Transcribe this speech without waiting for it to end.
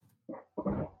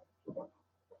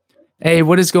Hey,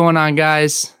 what is going on,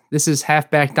 guys? This is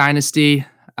Halfback Dynasty.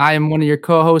 I am one of your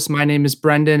co-hosts. My name is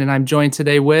Brendan, and I'm joined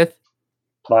today with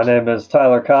My name is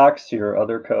Tyler Cox, your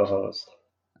other co-host.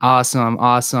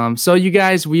 Awesome. So, you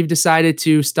guys, we've decided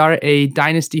to start a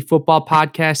Dynasty football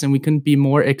podcast, and we couldn't be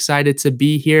more excited to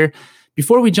be here.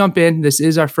 Before we jump in, this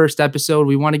is our first episode.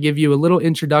 We want to give you a little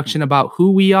introduction about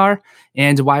who we are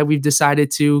and why we've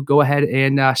decided to go ahead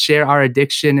and share our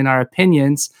addiction and our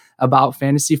opinions about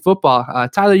fantasy football.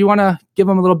 Tyler, you want to give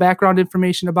them a little background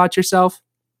information about yourself?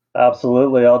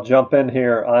 Absolutely. I'll jump in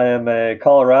here. I am a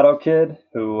Colorado kid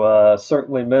who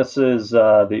certainly misses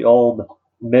the old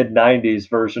mid-90s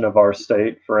version of our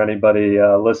state. For anybody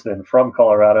listening from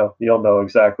Colorado, you'll know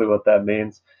exactly what that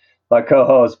means. My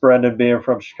co-host, Brendan, being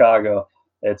from Chicago,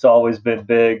 it's always been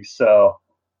big, so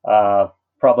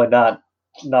probably not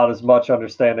as much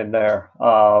understanding there.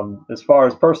 As far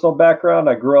as personal background,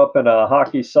 I grew up in a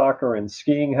hockey, soccer, and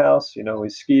skiing house. You know, we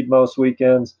skied most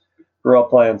weekends. Grew up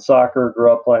playing soccer,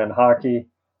 grew up playing hockey.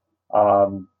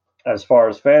 As far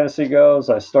as fantasy goes,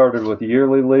 I started with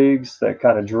yearly leagues that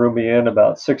kind of drew me in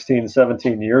about 16,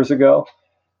 17 years ago,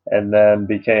 and then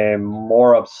became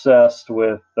more obsessed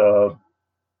with the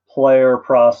player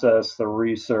process, the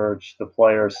research, the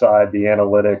player side, the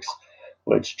analytics,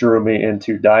 which drew me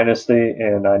into Dynasty.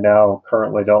 And I now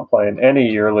currently don't play in any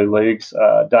yearly leagues,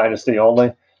 Dynasty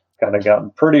only. Kind of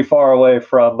gotten pretty far away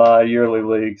from yearly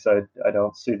leagues. I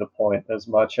don't see the point as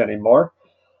much anymore.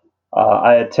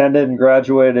 I attended and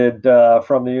graduated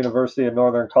from the University of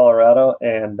Northern Colorado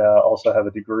and also have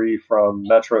a degree from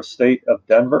Metro State of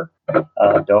Denver.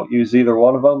 Don't use either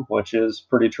one of them, which is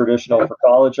pretty traditional for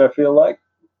college, I feel like.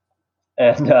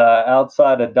 And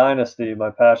outside of Dynasty, my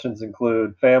passions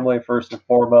include family, first and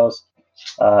foremost,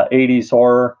 80s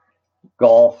horror,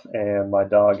 golf, and my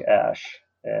dog, Ash.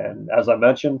 And as I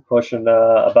mentioned, pushing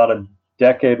about a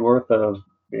decade worth of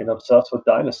being obsessed with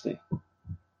Dynasty.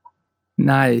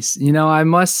 Nice. I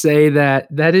must say that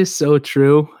is so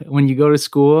true. When you go to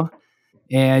school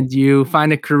and you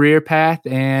find a career path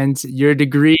and your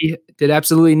degree did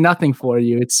absolutely nothing for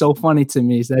you. It's so funny to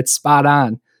me. That's spot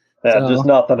on. Yeah, just So,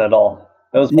 nothing at all.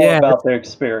 It was more yeah, about the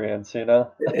experience, you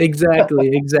know?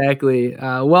 exactly.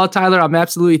 Well, Tyler, I'm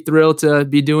absolutely thrilled to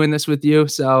be doing this with you.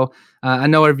 So I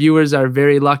know our viewers are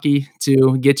very lucky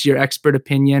to get your expert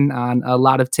opinion on a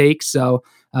lot of takes. So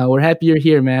we're happy you're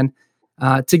here, man.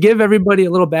 To give everybody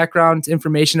a little background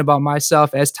information about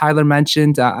myself, as Tyler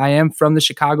mentioned, I am from the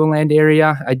Chicagoland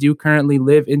area. I do currently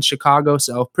live in Chicago,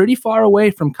 so pretty far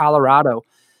away from Colorado.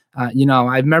 I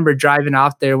remember driving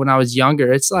out there when I was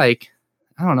younger. It's like,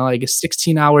 I don't know, like a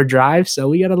 16-hour drive. So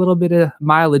we got a little bit of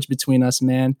mileage between us,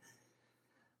 man.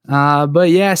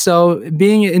 But yeah, so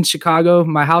being in Chicago,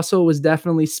 my household was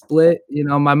definitely split.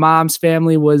 My mom's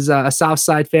family was a South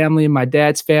Side family, and my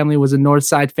dad's family was a North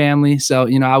Side family. So,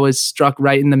 I was struck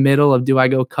right in the middle of do I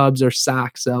go Cubs or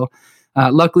Sox? So,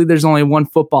 luckily, there's only one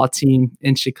football team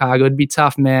in Chicago. It'd be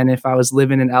tough, man, if I was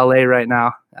living in LA right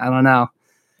now. I don't know.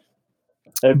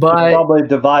 It But probably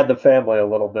divide the family a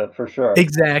little bit for sure.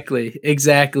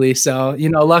 Exactly. So,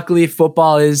 luckily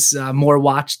football is more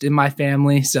watched in my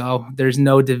family, so there's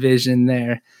no division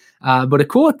there. But a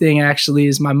cool thing actually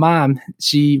is my mom,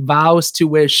 she vows to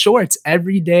wear shorts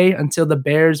every day until the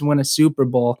Bears win a Super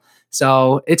Bowl.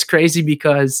 So it's crazy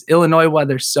because Illinois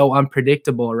weather's so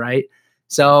unpredictable, right?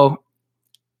 So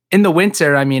in the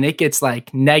winter, I mean, it gets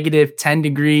like negative 10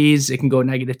 degrees. It can go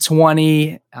negative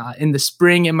 20. In the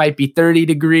spring, it might be 30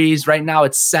 degrees. Right now,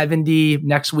 it's 70.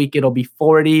 Next week, it'll be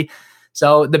 40.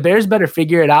 So the Bears better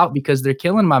figure it out because they're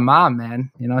killing my mom,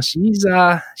 man. She's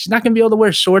not going to be able to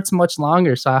wear shorts much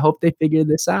longer. So I hope they figure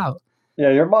this out.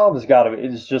 Yeah, your mom's got to be,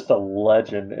 is just a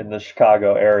legend in the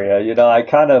Chicago area. You know, I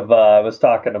kind of was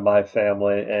talking to my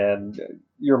family, and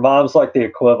your mom's like the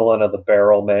equivalent of the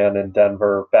barrel man in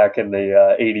Denver back in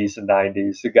the 80s and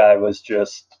 90s. The guy was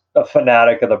just a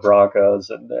fanatic of the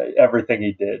Broncos and everything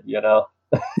he did, you know?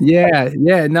 Yeah.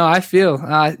 No, I feel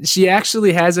she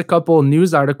actually has a couple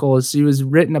news articles she was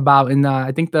written about in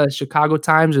I think the Chicago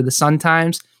Times or the Sun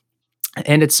Times.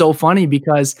 And it's so funny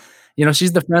because,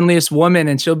 she's the friendliest woman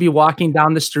and she'll be walking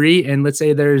down the street and let's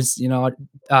say there's,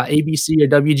 ABC or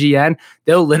WGN,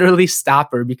 they'll literally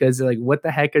stop her because they're like, what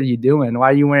the heck are you doing? Why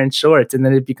are you wearing shorts? And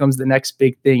then it becomes the next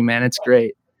big thing, man. It's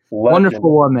great. Legend.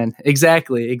 Wonderful woman.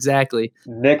 Exactly.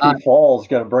 Nikki Uh, Foles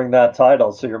going to bring that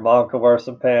title so your mom can wear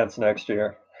some pants next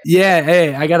year. Yeah,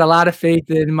 hey, I got a lot of faith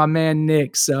in my man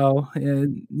Nick. So,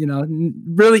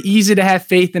 really easy to have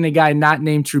faith in a guy not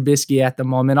named Trubisky at the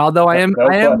moment. Although I am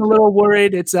a little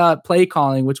worried. It's play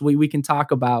calling, which we can talk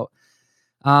about.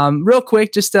 Real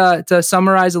quick, just to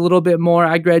summarize a little bit more,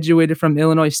 I graduated from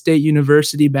Illinois State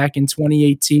University back in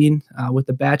 2018 with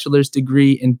a bachelor's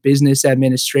degree in business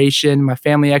administration. My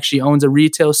family actually owns a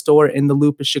retail store in the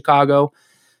Loop of Chicago.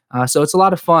 So it's a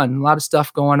lot of fun, a lot of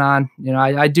stuff going on.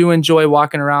 I do enjoy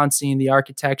walking around, seeing the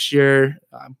architecture,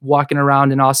 walking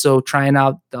around and also trying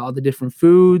out all the different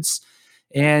foods.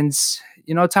 And,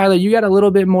 Tyler, you got a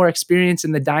little bit more experience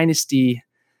in the Dynasty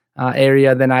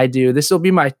area than I do. This will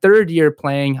be my third year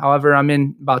playing. However, I'm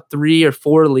in about 3 or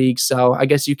 4 leagues. So I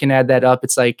guess you can add that up.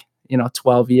 It's like,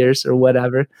 12 years or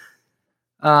whatever.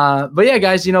 But yeah,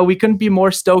 guys, we couldn't be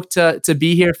more stoked to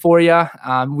be here for you.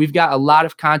 We've got a lot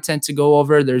of content to go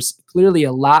over. There's clearly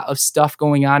a lot of stuff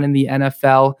going on in the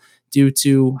NFL due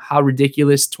to how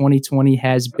ridiculous 2020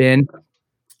 has been.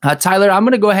 Tyler, I'm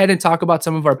going to go ahead and talk about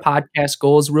some of our podcast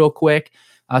goals real quick.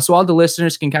 So all the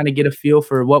listeners can kind of get a feel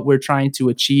for what we're trying to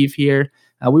achieve here.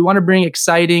 We want to bring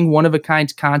exciting,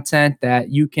 one-of-a-kind content that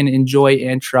you can enjoy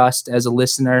and trust as a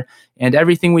listener. And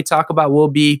everything we talk about will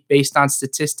be based on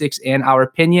statistics and our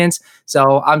opinions.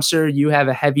 So I'm sure you have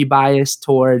a heavy bias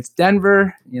towards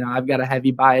Denver. I've got a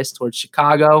heavy bias towards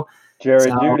Chicago.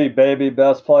 Jerry Jeudy, baby,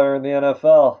 best player in the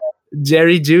NFL.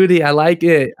 Jerry Jeudy, I like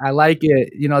it.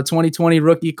 2020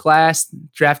 rookie class,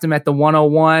 draft him at the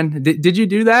 101. Did you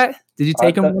do that? Did you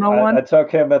take him 101? I took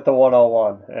him at the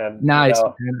 101. And nice,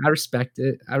 man. I respect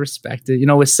it.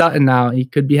 With Sutton now, he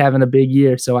could be having a big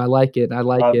year, so I like it.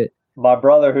 My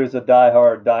brother, who's a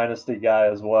diehard Dynasty guy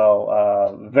as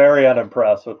well, very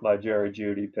unimpressed with my Jerry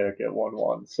Jeudy pick at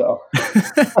 1-1. So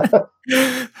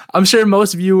I'm sure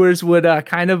most viewers would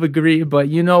kind of agree, but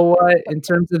you know what? In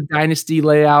terms of Dynasty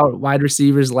layout, wide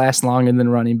receivers last longer than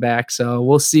running back. So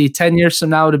we'll see. 10 years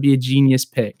from now, it'll be a genius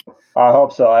pick. I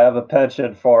hope so. I have a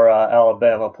penchant for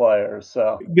Alabama players.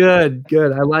 So good.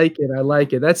 I like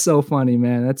it. That's so funny,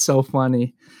 man. That's so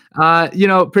funny.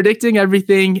 Predicting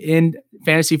everything in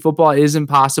fantasy football is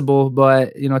impossible,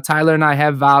 but Tyler and I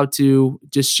have vowed to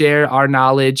just share our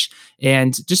knowledge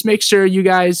and just make sure you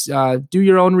guys do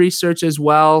your own research as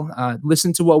well.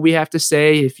 Listen to what we have to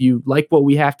say. If you like what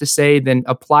we have to say, then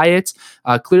apply it.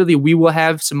 Clearly, we will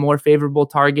have some more favorable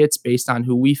targets based on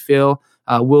who we feel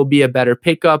will be a better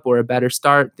pickup or a better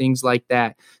start, things like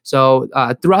that. So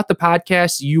throughout the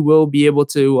podcast, you will be able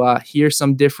to hear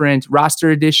some different roster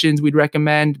additions we'd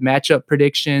recommend, matchup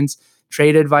predictions,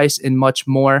 trade advice, and much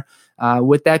more.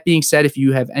 With that being said, if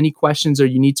you have any questions or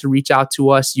you need to reach out to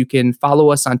us, you can follow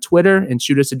us on Twitter and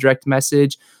shoot us a direct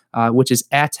message, which is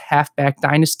at Halfback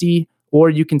Dynasty, or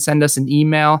you can send us an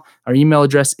email. Our email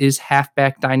address is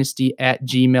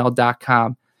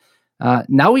halfbackdynasty@gmail.com.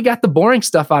 Now we got the boring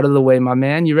stuff out of the way, my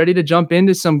man. You ready to jump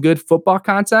into some good football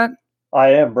content? I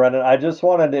am, Brendan. I just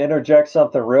wanted to interject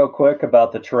something real quick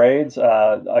about the trades.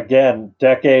 Again,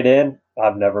 decade in,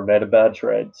 I've never made a bad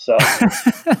trade. So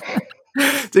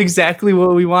it's exactly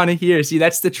what we want to hear. See,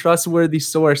 that's the trustworthy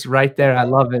source right there. I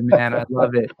love it, man. I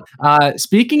love it.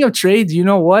 Speaking of trades, you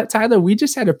know what, Tyler? We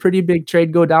just had a pretty big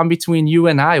trade go down between you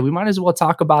and I. We might as well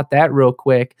talk about that real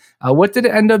quick. What did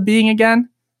it end up being again?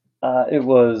 It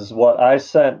was what I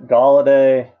sent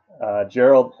Galladay,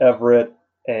 Gerald Everett,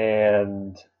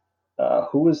 and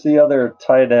who was the other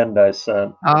tight end I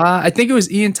sent? I think it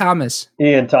was Ian Thomas.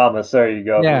 Ian Thomas, there you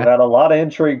go. Yeah. We had a lot of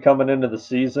intrigue coming into the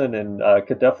season and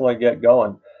could definitely get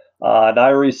going. And I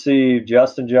received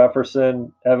Justin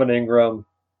Jefferson, Evan Ingram,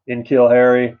 N'Keal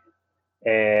Harry,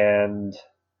 and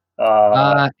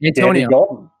Antonio Andy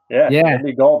Golden. Yeah.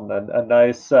 Andy Golden, a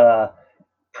nice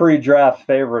pre-draft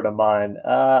favorite of mine.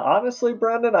 Honestly,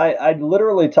 Brendan, I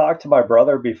literally talked to my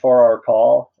brother before our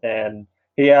call, and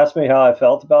he asked me how I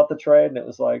felt about the trade, and it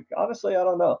was like, honestly, I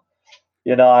don't know.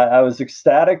 I was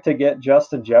ecstatic to get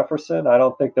Justin Jefferson. I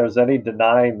don't think there's any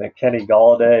denying that Kenny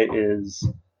Galladay is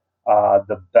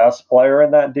the best player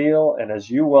in that deal. And as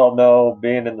you well know,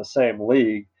 being in the same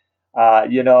league,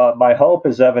 my hope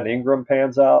is Evan Ingram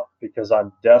pans out because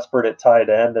I'm desperate at tight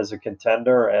end as a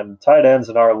contender, and tight ends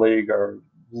in our league are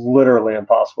literally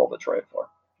impossible to trade for.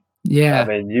 Yeah. I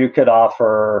mean, you could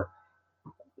offer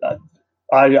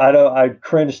I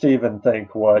cringe to even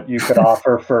think what you could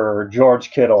offer for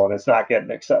George Kittle, and it's not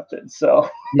getting accepted. So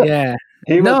yeah,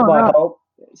 he was my hope.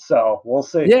 So we'll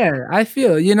see. Yeah, I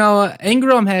feel,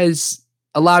 Ingram has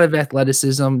a lot of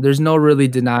athleticism. There's no really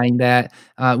denying that.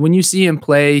 When you see him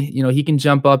play, he can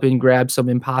jump up and grab some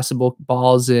impossible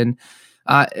balls, and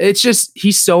it's just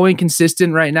he's so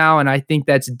inconsistent right now, and I think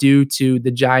that's due to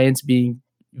the Giants being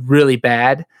really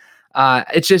bad.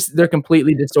 It's just they're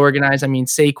completely disorganized. I mean,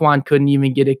 Saquon couldn't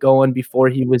even get it going before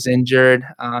he was injured.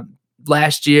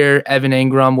 Last year, Evan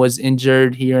Ingram was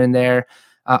injured here and there.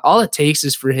 All it takes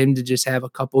is for him to just have a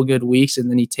couple good weeks and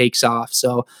then he takes off.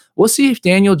 So we'll see if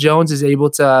Daniel Jones is able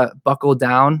to buckle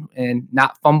down and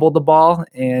not fumble the ball.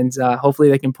 And hopefully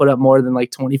they can put up more than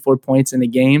like 24 points in a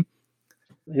game.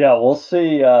 Yeah, we'll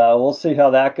see. We'll see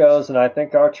how that goes, and I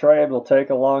think our trade will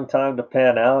take a long time to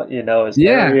pan out.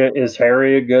 Yeah. Is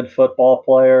Harry a good football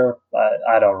player?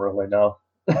 I don't really know.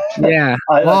 Yeah.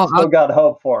 I Well, still got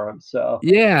hope for him. So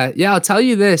yeah. I'll tell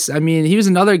you this. I mean, he was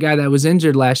another guy that was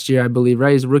injured last year, I believe,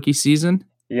 right? His rookie season.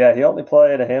 yeah, he only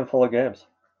played a handful of games.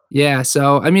 Yeah,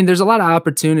 so I mean, there's a lot of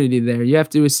opportunity there. You have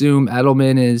to assume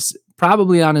Edelman is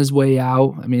probably on his way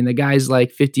out. I mean, the guy's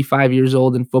like 55 years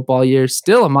old in football years,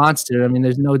 still a monster. I mean,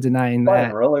 there's no denying Playing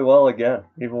that. really well again,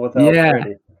 even without Yeah,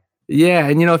 Brady. yeah,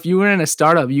 and if you were in a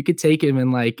startup, you could take him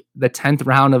in like the 10th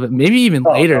round of it, maybe even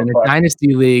Oh, later no in a question.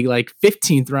 dynasty league, like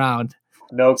 15th round.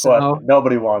 No So question.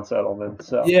 Nobody wants Edelman.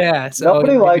 So yeah, so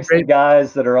nobody it'd be likes the great.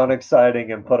 guys that are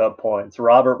unexciting and put up points.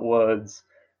 Robert Woods,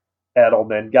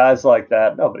 Edelman, guys like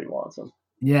that. Nobody wants them.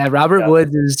 Yeah, Robert Yeah.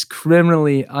 Woods is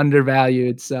criminally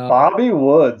undervalued. So Bobby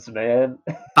Woods, man.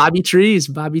 Bobby Trees.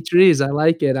 I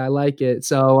like it. I like it.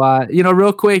 So,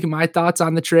 real quick, my thoughts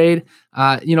on the trade.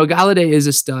 Galladay is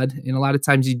a stud, and a lot of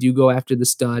times you do go after the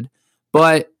stud,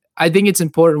 but I think it's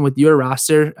important with your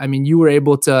roster. I mean, you were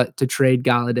able to trade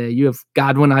Galladay. You have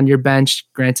Godwin on your bench.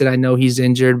 Granted, I know he's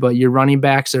injured, but your running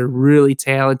backs are really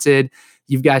talented.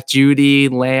 You've got Judy,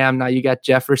 Lamb. Now you got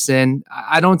Jefferson.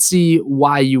 I don't see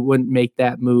why you wouldn't make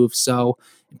that move. So,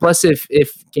 plus if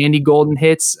Gandy Golden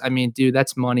hits, I mean, dude,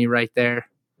 that's money right there.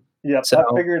 Yep, So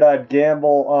I figured I'd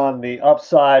gamble on the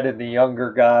upside and the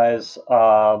younger guys.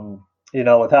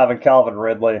 With having Calvin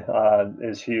Ridley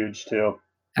is huge too.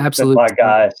 Been absolute my stud.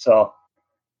 guy. So,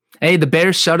 Hey, the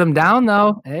Bears shut him down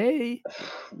though. Hey,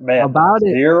 how man, about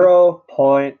it? 0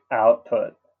 point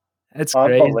output. That's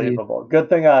crazy. Unbelievable. Good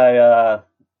thing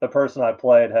the person I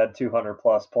played had 200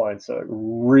 plus points, so it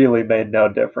really made no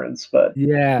difference. But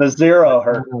Yeah. the zero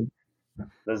hurt. Um,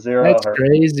 The zero That's hurt.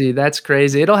 crazy. That's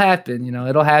crazy. It'll happen,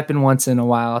 it'll happen once in a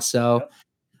while. So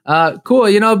Yep.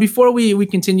 cool. Before we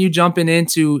continue jumping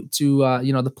into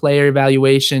the player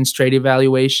evaluations, trade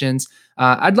evaluations,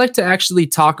 I'd like to actually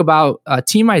talk about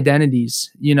team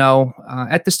identities.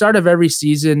 At the start of every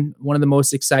season, one of the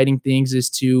most exciting things is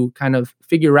to kind of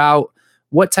figure out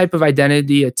what type of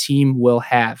identity a team will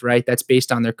have, right? That's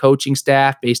based on their coaching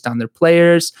staff, based on their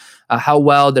players, how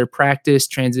well their practice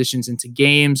transitions into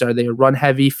games. Are they a run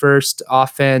heavy first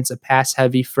offense, a pass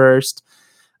heavy first?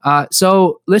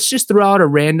 So let's just throw out a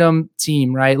random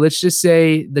team, right? Let's just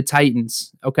say the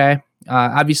Titans. Okay.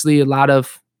 Obviously, a lot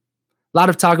of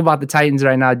talk about the Titans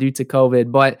right now due to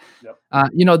COVID, but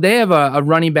Yep. they have a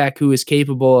running back who is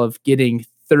capable of getting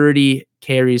 30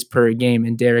 carries per game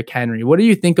in Derrick Henry. What do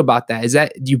you think about that?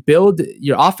 Do you build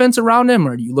your offense around him,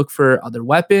 or do you look for other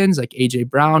weapons like AJ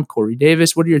Brown, Corey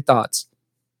Davis? What are your thoughts?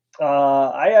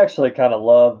 I actually kind of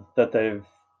love that they've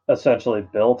essentially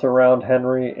built around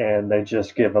Henry and they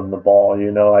just give him the ball.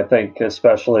 I think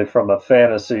especially from a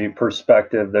fantasy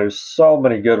perspective, there's so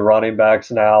many good running backs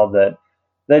now that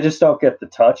they just don't get the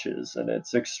touches, and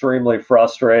it's extremely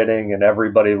frustrating. And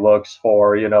everybody looks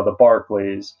for, the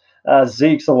Barkleys.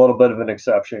 Zeke's a little bit of an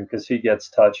exception because he gets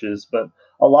touches, but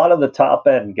a lot of the top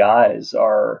end guys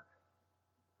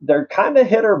they're kind of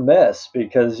hit or miss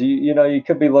because you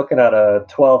could be looking at a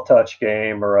 12 touch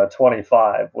game or a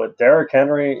 25. With Derrick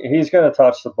Henry, he's going to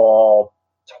touch the ball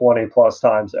 20 plus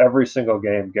times every single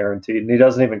game, guaranteed, and he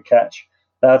doesn't even catch.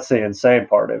 That's the insane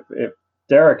part. If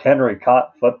Derrick Henry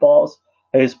caught footballs,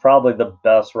 he's probably the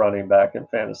best running back in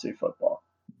fantasy football.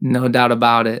 No doubt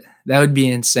about it. That would be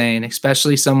insane,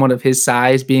 especially someone of his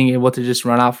size being able to just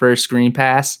run out for a screen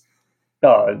pass.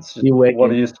 No, it's just Be what are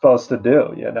wicked. you supposed to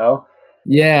do?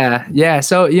 Yeah, yeah.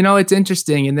 So it's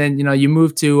interesting, and then you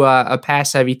move to a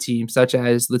pass-heavy team such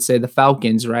as, let's say, the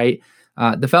Falcons, right?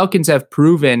 The Falcons have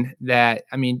proven that.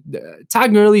 I mean,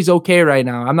 Todd Gurley's okay right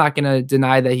now. I'm not going to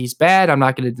deny that he's bad. I'm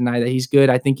not going to deny that he's good.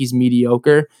 I think he's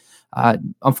mediocre,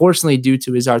 unfortunately, due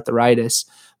to his arthritis.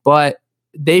 But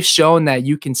they've shown that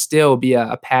you can still be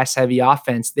a pass-heavy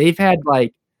offense. They've had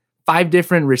like 5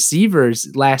 different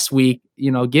receivers last week,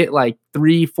 get like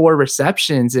 3-4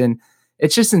 receptions, and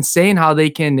it's just insane how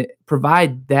they can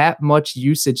provide that much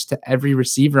usage to every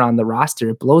receiver on the roster.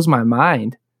 It blows my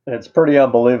mind. It's pretty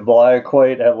unbelievable. I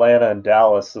equate Atlanta and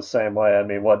Dallas the same way. I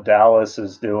mean, what Dallas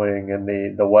is doing and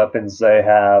the weapons they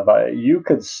have, you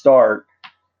could start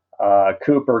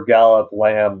Cooper, Gallup,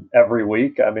 Lamb every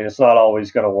week. I mean, it's not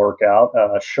always going to work out.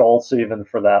 Schultz, even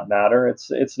for that matter,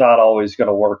 it's not always going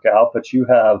to work out. But you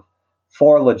have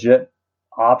 4 legit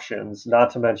options, not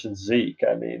to mention Zeke.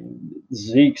 I mean,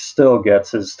 Zeke still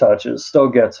gets his touches, still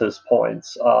gets his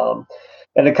points.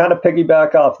 And to kind of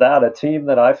piggyback off that, a team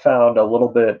that I found a little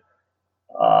bit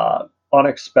uh,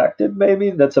 unexpected, maybe,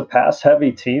 that's a pass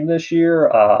heavy team this year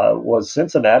was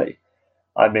Cincinnati.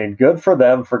 I mean, good for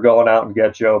them for going out and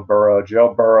get Joe Burrow.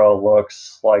 Joe Burrow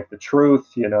looks like the truth.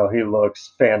 He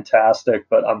looks fantastic,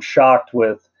 but I'm shocked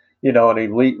with, an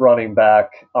elite running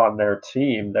back on their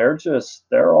team.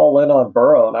 They're all in on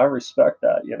Burrow, and I respect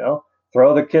that.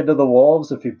 Throw the kid to the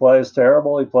Wolves. If he plays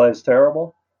terrible, he plays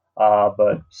terrible.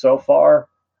 But so far,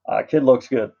 kid looks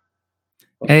good.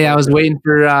 Hey, I was waiting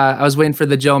for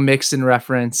the Joe Mixon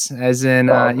reference, as in,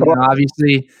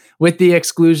 obviously with the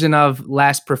exclusion of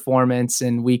last performance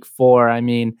in week 4. I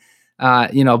mean,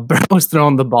 Burrow's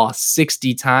thrown the ball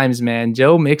 60 times, man.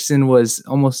 Joe Mixon was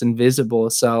almost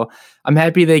invisible. So I'm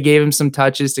happy they gave him some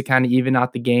touches to kind of even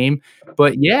out the game.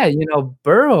 But yeah,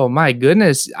 Burrow, my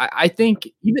goodness, I think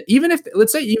even if,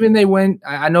 let's say, even they win,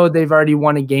 I know they've already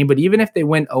won a game, but even if they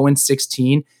win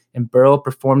 0-16, and Burrow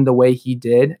performed the way he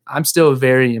did, I'm still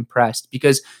very impressed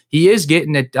because he is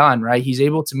getting it done, right? He's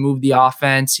able to move the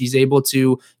offense. He's able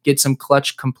to get some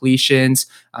clutch completions.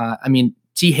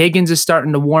 T. Higgins is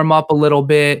starting to warm up a little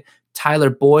bit. Tyler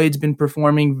Boyd's been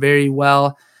performing very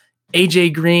well.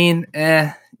 AJ Green,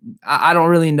 I don't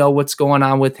really know what's going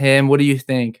on with him. What do you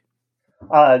think?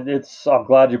 I'm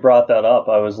glad you brought that up.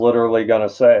 I was literally going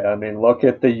to say, look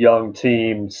at the young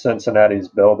team Cincinnati's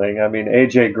building.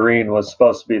 AJ Green was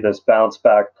supposed to be this bounce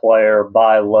back player,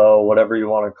 buy low, whatever you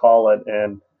want to call it,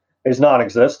 and he's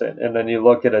non-existent. And then you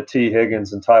look at a T.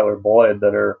 Higgins and Tyler Boyd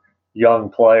that are young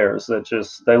players that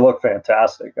they look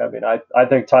fantastic. I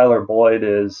think Tyler Boyd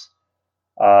is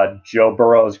Joe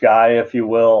Burrow's guy, if you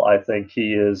will. I think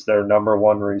he is their number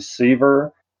one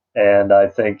receiver. And I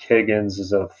think Higgins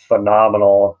is a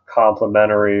phenomenal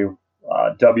complementary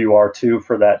WR2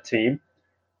 for that team.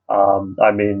 Call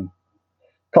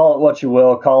it what you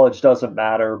will. College doesn't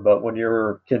matter, but when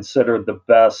you're considered the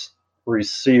best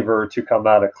receiver to come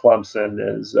out of Clemson,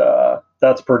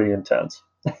 that's pretty intense.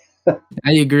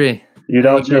 I agree. You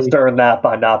don't just earn that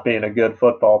by not being a good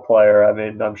football player.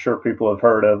 I'm sure people have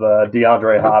heard of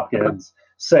DeAndre Hopkins,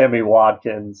 Sammy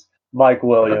Watkins, Mike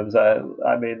Williams.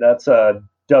 That's a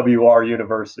WR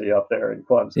University up there in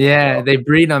Clemson. Yeah, they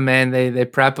breed them, man. They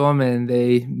prep them and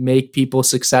they make people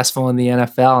successful in the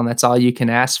NFL, and that's all you can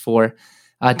ask for.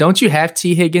 Don't you have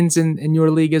T. Higgins in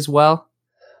your league as well?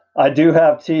 I do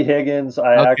have T. Higgins.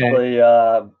 I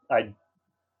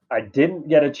didn't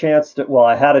get a chance to. Well,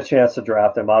 I had a chance to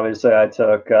draft him. Obviously, I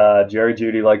took Jerry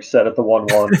Jeudy, like you said, at the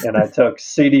 1-1, and I took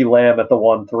CeeDee Lamb at the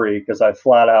 1-3 because I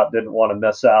flat out didn't want to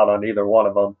miss out on either one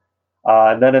of them.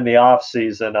 And then in the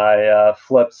offseason, I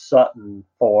flipped Sutton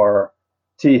for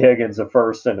T. Higgins a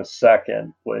first and a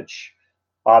second, which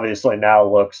obviously now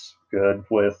looks good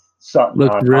with Sutton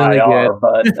on really IR.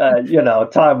 Good.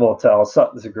 But, time will tell.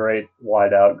 Sutton's a great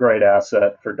wideout, great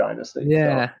asset for Dynasty.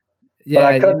 Yeah. So. Yeah. But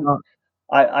I couldn't.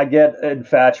 I get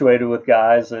infatuated with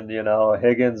guys, and,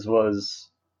 Higgins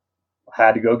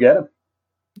had to go get him.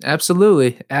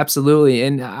 Absolutely.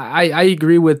 And I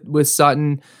agree with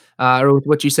Sutton. Or with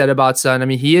what you said about Sutton.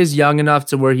 He is young enough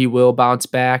to where he will bounce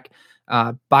back.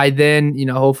 By then,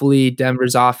 hopefully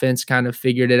Denver's offense kind of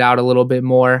figured it out a little bit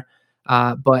more.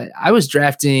 But I was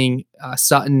drafting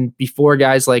Sutton before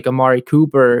guys like Amari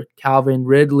Cooper, Calvin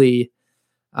Ridley.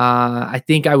 I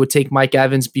think I would take Mike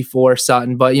Evans before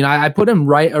Sutton, but I put him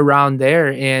right around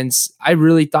there, and I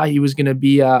really thought he was going to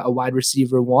be a wide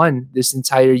receiver 1 this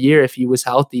entire year if he was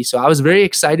healthy. So I was very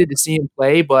excited to see him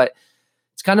play, but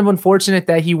it's kind of unfortunate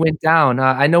that he went down.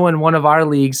 I know in one of our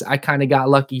leagues, I kind of got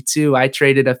lucky too. I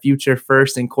traded a future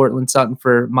first in Cortland Sutton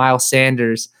for Miles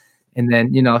Sanders. And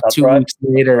then, 2 weeks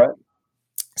later.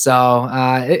 So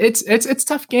it's a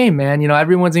tough game, man.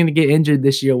 Everyone's going to get injured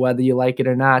this year, whether you like it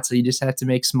or not. So you just have to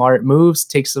make smart moves,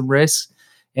 take some risks,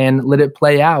 and let it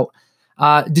play out.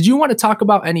 Did you want to talk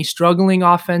about any struggling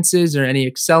offenses or any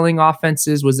excelling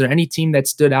offenses? Was there any team that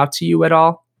stood out to you at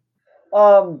all?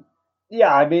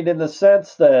 Yeah, in the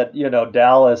sense that,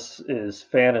 Dallas is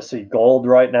fantasy gold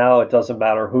right now. It doesn't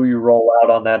matter who you roll out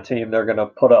on that team, they're going to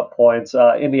put up points.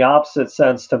 In the opposite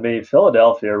sense to me,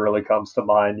 Philadelphia really comes to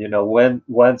mind. When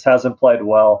Wentz hasn't played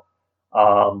well,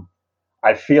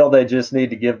 I feel they just need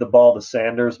to give the ball to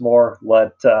Sanders more,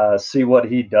 see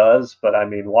what he does. But,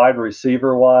 wide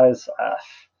receiver-wise,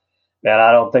 man,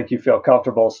 I don't think you feel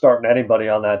comfortable starting anybody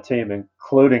on that team,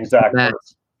 including Zach Ertz,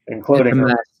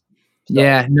 Ertz.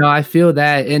 Yeah, no, I feel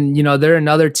that. And, they're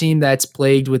another team that's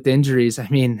plagued with injuries.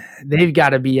 They've got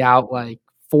to be out like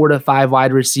 4 to 5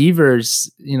 wide receivers,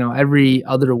 every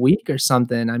other week or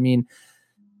something.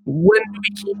 when do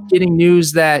we keep getting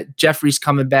news that Jeffrey's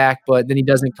coming back, but then he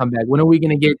doesn't come back? When are we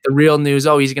going to get the real news?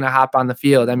 Oh, he's going to hop on the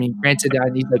field. I mean, granted,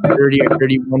 he's like 30 or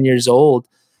 31 years old.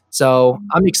 So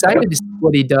I'm excited to see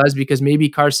what he does because maybe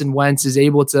Carson Wentz is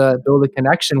able to build a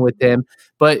connection with him.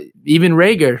 But even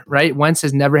Rager, right? Wentz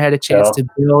has never had a chance Yeah. to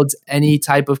build any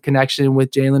type of connection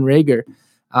with Jalen Rager.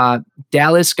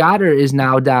 Dallas Goedert is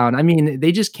now down. I mean,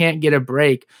 they just can't get a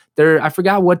break. I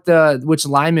forgot which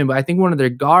lineman, but I think one of their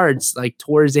guards like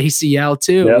tore his ACL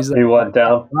too. Yep, He's like he went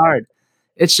down. guard.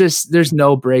 It's just there's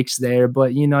no breaks there,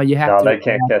 but you have No, to. they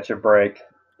can't catch a break.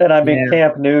 And I mean, Yeah,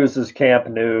 camp news is camp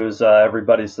news.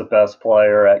 Everybody's the best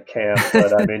player at camp,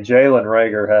 but I mean, Jalen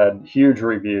Rager had huge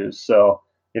reviews, so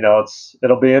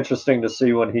it'll be interesting to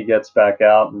see when he gets back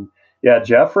out. And yeah,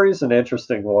 Jeffrey's an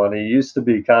interesting one. He used to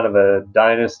be kind of a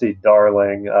dynasty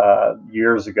darling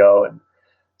years ago, and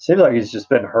seems like he's just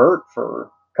been hurt for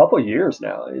a couple of years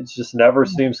now. He just never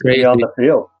seems to be on crazy. the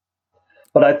field.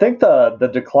 But I think the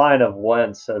decline of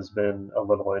Wentz has been a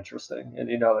little interesting. And,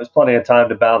 there's plenty of time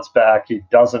to bounce back. He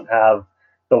doesn't have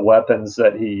the weapons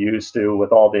that he used to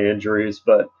with all the injuries,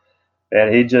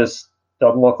 and he just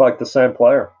doesn't look like the same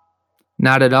player.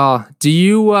 Not at all. Do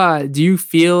you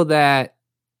feel that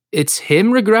it's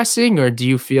him regressing, or do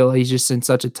you feel he's just in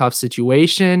such a tough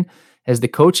situation? Has the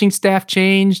coaching staff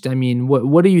changed? I mean,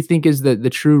 what do you think is the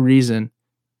true reason?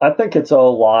 I think it's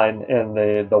O line and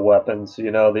the weapons.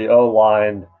 The O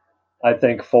line, I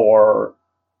think for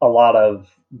a lot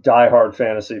of diehard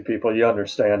fantasy people, you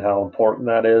understand how important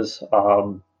that is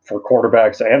for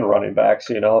quarterbacks and running backs.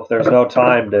 If there's no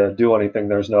time to do anything,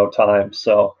 there's no time.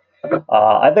 So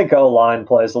I think O line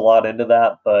plays a lot into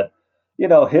that, but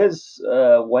his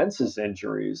Wentz's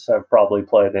injuries have probably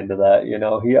played into that.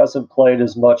 He hasn't played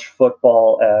as much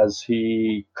football as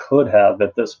he could have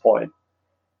at this point,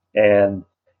 and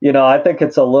I think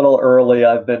it's a little early.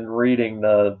 I've been reading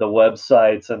the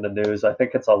websites and the news. I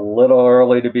think it's a little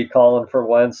early to be calling for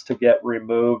Wentz to get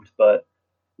removed, but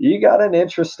you got an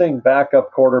interesting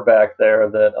backup quarterback there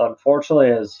that unfortunately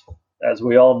is, as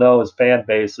we all know as fan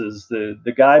bases,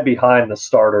 the guy behind the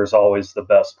starter is always the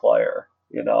best player.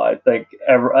 I think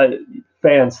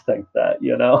fans think that.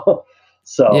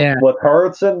 So Yeah. what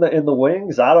hurts in the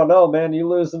wings, I don't know, man. You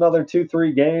lose another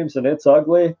 2-3 games and it's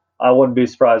ugly. I wouldn't be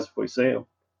surprised if we see him.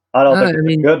 I don't think I it's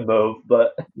mean, a good move,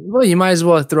 but well, you might as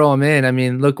well throw him in. I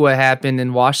mean, look what happened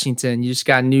in Washington. You just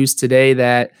got news today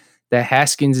that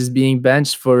Haskins is being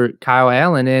benched for Kyle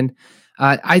Allen, and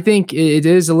I think it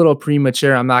is a little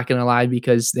premature. I'm not going to lie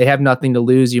because they have nothing to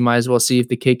lose. You might as well see if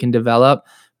the kid can develop.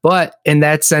 But in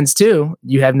that sense, too,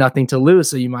 you have nothing to lose,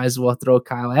 so you might as well throw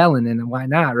Kyle Allen in, and why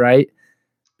not, right?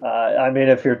 I mean,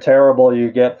 if you're terrible, you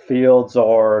get Fields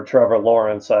or Trevor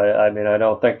Lawrence. I mean, I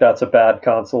don't think that's a bad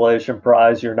consolation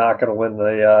prize. You're not going to win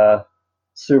the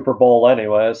Super Bowl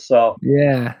anyway. So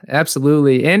Yeah,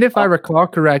 absolutely. And if I recall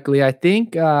correctly, I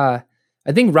think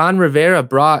Ron Rivera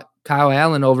brought Kyle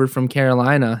Allen over from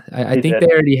Carolina. I he think did.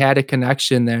 they already had a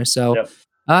connection there. So, Yep.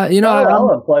 I, Kyle I'm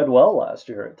Allen played well last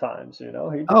year at times. He did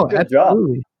a oh, good job.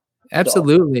 absolutely, So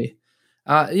absolutely.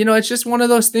 It's just one of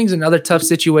those things. Another tough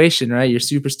situation, right? Your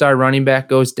superstar running back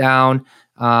goes down.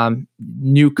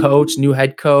 New coach, new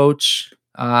head coach.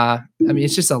 I mean,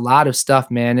 it's just a lot of stuff,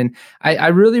 man. And I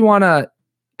really want to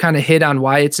kind of hit on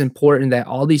why it's important that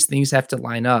all these things have to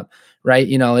line up, right?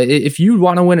 If you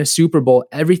want to win a Super Bowl,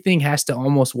 everything has to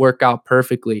almost work out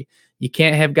perfectly. You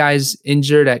can't have guys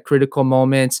injured at critical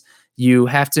moments. You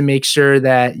have to make sure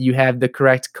that you have the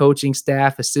correct coaching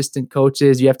staff, assistant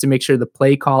coaches. You have to make sure the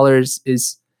play callers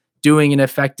is doing an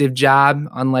effective job,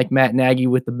 unlike Matt Nagy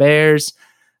with the Bears.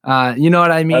 You know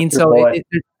what I mean? that's your boy.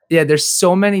 Yeah, there's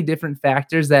so many different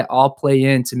factors that all play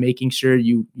into making sure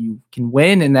you can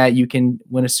win and that you can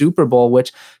win a Super Bowl,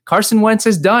 which Carson Wentz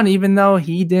has done, even though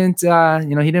he didn't,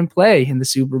 he didn't play in the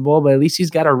Super Bowl, but at least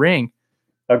he's got a ring.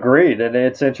 Agreed. And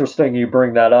it's interesting you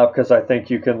bring that up because I think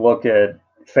you can look at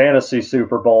fantasy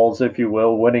Super Bowls, if you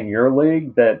will, winning your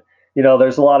league, that,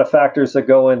 there's a lot of factors that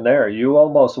go in there. You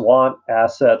almost want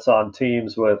assets on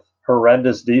teams with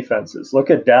horrendous defenses. Look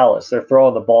at Dallas. They're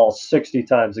throwing the ball 60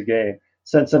 times a game.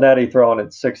 Cincinnati throwing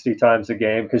it 60 times a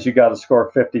game because you got to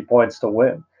score 50 points to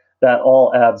win. That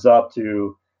all adds up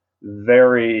to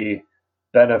very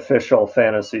beneficial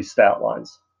fantasy stat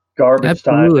lines. Garbage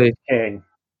time Absolutely. is king.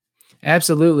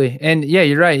 Absolutely. And yeah,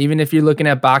 you're right. Even if you're looking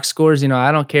at box scores,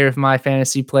 I don't care if my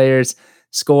fantasy players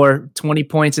score 20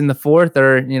 points in the fourth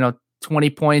or,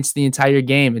 20 points the entire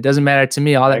game. It doesn't matter to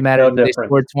me. All that Makes matters no is they difference.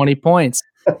 scored 20 points.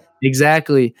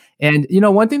 Exactly. And,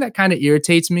 one thing that kind of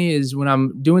irritates me is when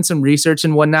I'm doing some research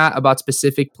and whatnot about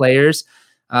specific players,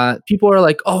 people are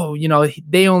like, oh,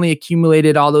 they only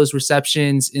accumulated all those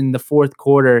receptions in the fourth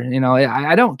quarter.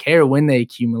 I don't care when they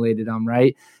accumulated them,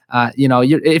 right?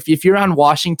 If you're on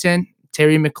Washington,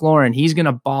 Terry McLaurin, he's going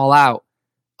to ball out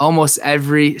almost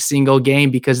every single game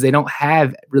because they don't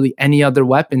have really any other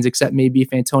weapons except maybe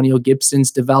if Antonio Gibson's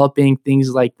developing,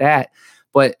 things like that.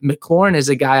 But McLaurin is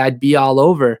a guy I'd be all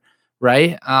over,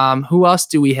 right? Who else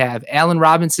do we have? Allen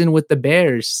Robinson with the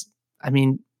Bears. I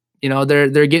mean,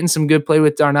 they're getting some good play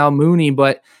with Darnell Mooney,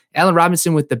 but Allen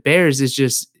Robinson with the Bears is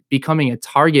just becoming a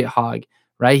target hog,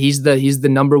 right? He's the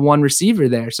number one receiver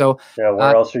there. So yeah,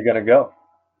 where else are you going to go?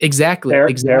 Exactly.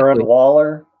 Darren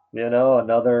Waller,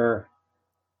 another,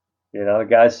 the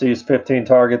guy sees 15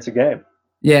 targets a game.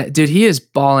 Yeah, dude, he is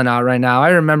balling out right now. I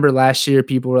remember last year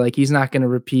people were like, he's not going to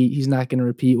repeat. He's not going to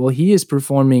repeat. Well, he is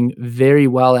performing very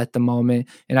well at the moment,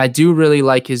 and I do really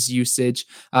like his usage.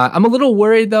 I'm a little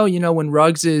worried, though, when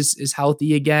Ruggs is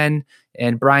healthy again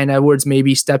and Bryan Edwards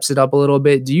maybe steps it up a little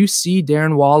bit. Do you see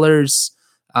Darren Waller's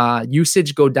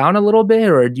usage go down a little bit,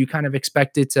 or do you kind of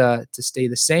expect it to stay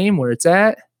the same where it's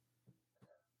at?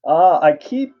 I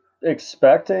keep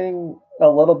expecting a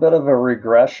little bit of a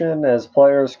regression as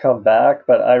players come back,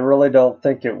 but I really don't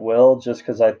think it will just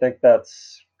because I think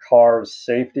that's Carr's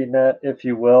safety net, if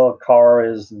you will. Carr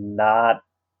is not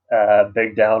a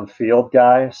big downfield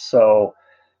guy. So,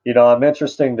 I'm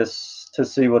interested to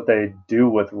see what they do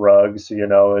with Ruggs.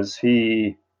 Is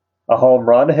he a home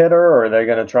run hitter or are they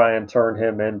going to try and turn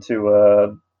him into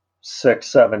a 6,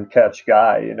 7 catch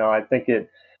guy? I think it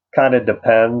kind of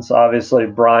depends. Obviously,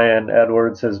 Bryan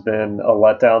Edwards has been a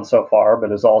letdown so far, but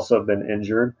has also been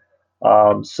injured.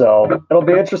 So it'll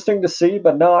be interesting to see.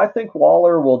 But no, I think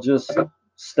Waller will just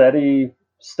steady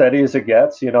as it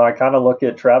gets. I kind of look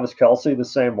at Travis Kelce the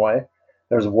same way.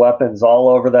 There's weapons all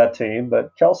over that team,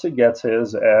 but Kelce gets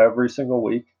his every single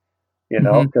week,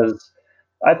 because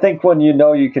I think when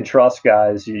you can trust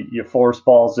guys, you force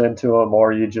balls into them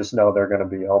or you just know they're going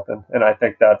to be open. And I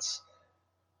think that's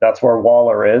where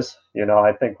Waller is.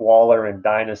 I think Waller in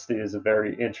Dynasty is a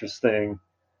very interesting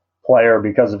player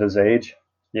because of his age.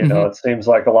 It seems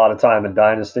like a lot of time in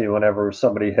Dynasty, whenever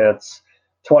somebody hits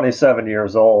 27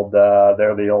 years old,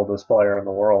 they're the oldest player in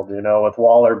the world. With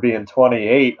Waller being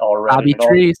 28 already. Bobby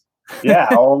Trees.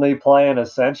 Only playing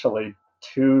essentially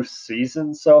 2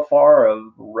 seasons so far of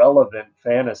relevant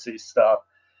fantasy stuff.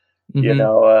 A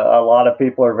lot of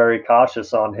people are very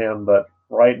cautious on him, but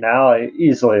right now,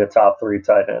 easily a top 3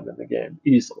 tight end in the game,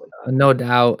 easily. No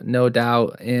doubt, no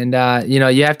doubt. And,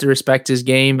 you have to respect his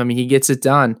game. I mean, he gets it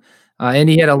done. And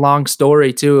he had a long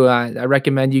story too. I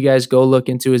recommend you guys go look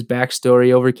into his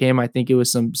backstory. Overcame, I think it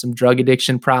was some drug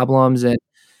addiction problems. And,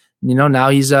 now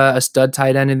he's a stud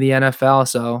tight end in the NFL.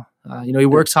 So, he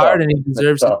works hard and he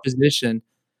deserves his position.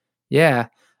 Yeah.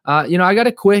 I got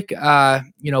a quick,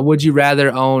 would you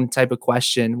rather own type of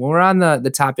question. When we're on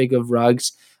the topic of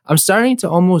Ruggs, I'm starting to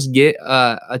almost get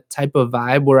a type of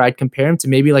vibe where I'd compare him to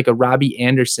maybe like a Robbie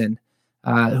Anderson.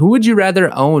 Who would you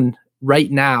rather own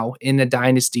right now in a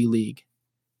dynasty league?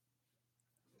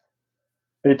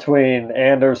 Between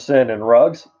Anderson and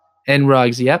Ruggs? And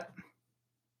Ruggs, yep.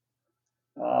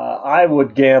 I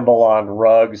would gamble on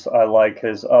Ruggs. I like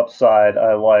his upside.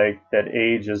 I like that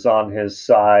age is on his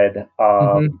side.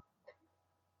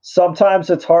 Sometimes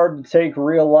it's hard to take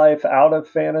real life out of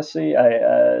fantasy.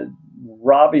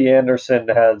 Robbie Anderson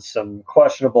had some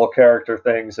questionable character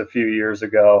things a few years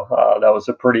ago. That was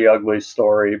a pretty ugly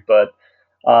story, but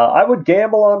I would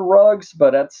gamble on Ruggs.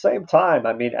 But at the same time,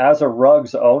 I mean, as a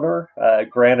Ruggs owner,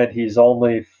 granted he's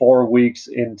only 4 weeks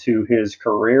into his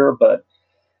career, but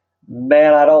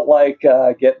man, I don't like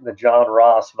getting the John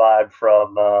Ross vibe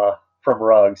from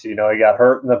Ruggs. He got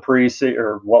hurt in the preseason,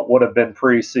 or what would have been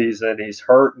preseason. He's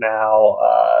hurt now.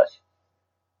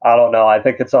 I don't know. I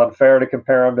think it's unfair to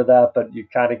compare him to that, but you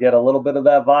kind of get a little bit of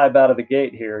that vibe out of the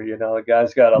gate here. The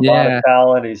guy's got a lot of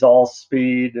talent. He's all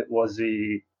speed. Was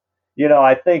he?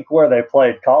 I think where they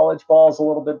played college ball is a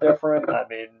little bit different. I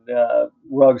mean,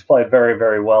 Ruggs played very,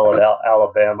 very well at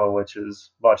Alabama, which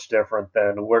is much different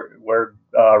than where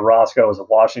Ross goes at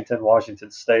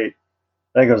Washington State.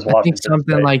 I think it was Washington I think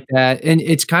something State. like that. And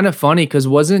it's kind of funny because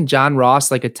wasn't John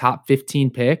Ross like a top 15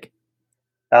 pick?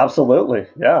 Absolutely,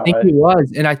 yeah. I think he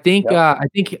was, and I think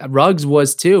Ruggs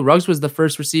was too. Ruggs was the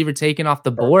first receiver taken off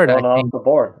the board. Off the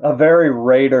board, a very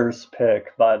Raiders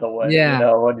pick, by the way.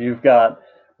 Yeah. When you've got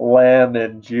Lamb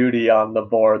and Judy on the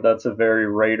board, that's a very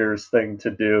Raiders thing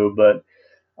to do. But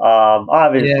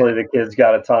obviously, the kid's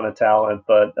got a ton of talent.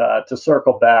 But to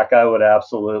circle back, I would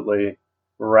absolutely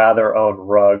rather own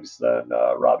Ruggs than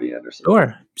Robbie Anderson.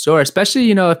 Sure. Especially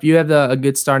if you have a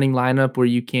good starting lineup where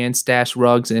you can stash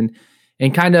Ruggs and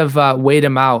and kind of wait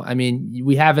him out. I mean,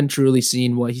 we haven't truly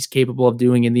seen what he's capable of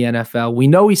doing in the NFL. We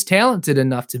know he's talented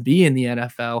enough to be in the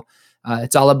NFL.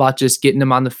 It's all about just getting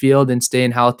him on the field and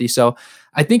staying healthy. So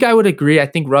I think I would agree. I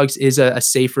think Ruggs is a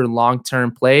safer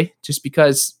long-term play just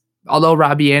because although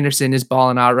Robbie Anderson is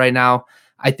balling out right now,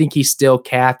 I think he's still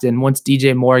capped. And once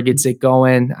DJ Moore gets it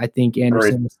going, I think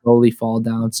Anderson will slowly fall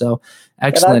down. So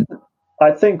excellent.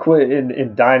 I think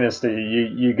in Dynasty,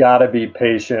 you got to be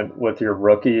patient with your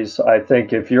rookies. I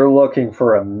think if you're looking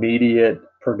for immediate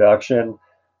production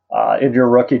in your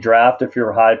rookie draft, if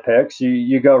you're high picks,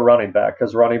 you go running back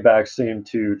because running backs seem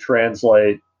to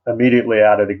translate immediately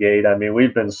out of the gate. I mean,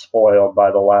 we've been spoiled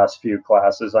by the last few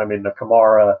classes. I mean, the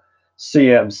Kamara,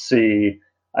 CMC,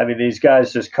 I mean, these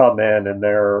guys just come in and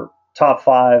they're top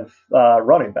five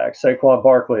running backs. Saquon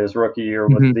Barkley, his rookie year,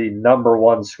 was the number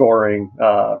one scoring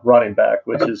running back,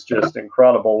 which is just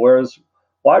incredible. Whereas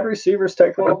wide receivers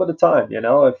take a little bit of time. You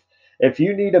know, if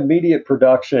you need immediate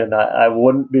production, I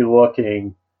wouldn't be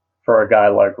looking for a guy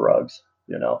like Ruggs.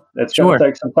 You know, it's going to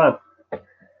take some time.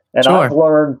 And I've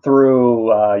learned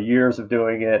through years of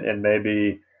doing it and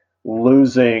maybe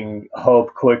losing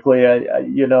hope quickly.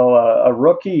 A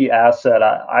rookie asset,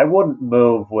 I wouldn't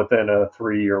move within a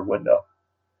 3-year window.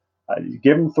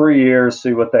 Give them 3 years,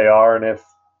 see what they are, and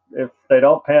if they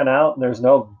don't pan out and there's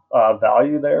no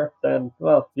value there, then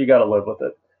well, you got to live with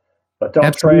it. But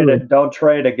don't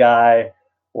trade a guy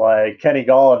like Kenny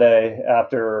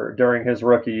Golladay during his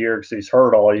rookie year because he's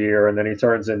hurt all year, and then he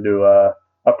turns into a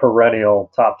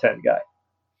perennial top 10 guy.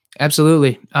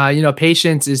 Absolutely.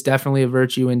 Patience is definitely a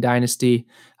virtue in Dynasty.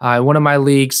 One of my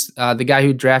leagues, the guy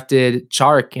who drafted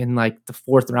Chark in like the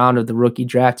 4th round of the rookie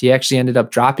draft, he actually ended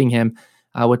up dropping him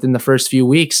within the first few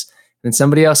weeks. Then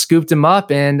somebody else scooped him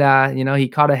up and, he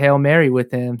caught a Hail Mary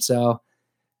with him. So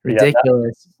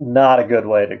ridiculous. Yeah, not a good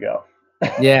way to go.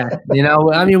 Yeah.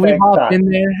 I mean, we've all been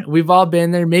there. We've all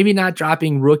been there. Maybe not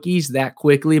dropping rookies that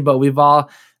quickly, but we've all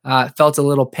felt a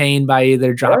little pain by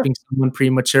either dropping someone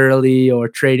prematurely or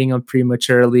trading them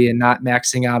prematurely and not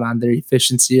maxing out on their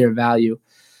efficiency or value.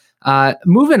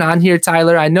 Moving on here,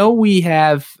 Tyler, I know we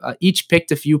have each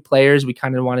picked a few players we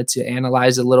kind of wanted to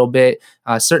analyze a little bit,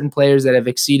 certain players that have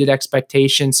exceeded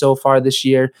expectations so far this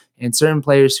year and certain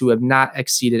players who have not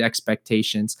exceeded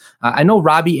expectations. I know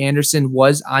Robbie Anderson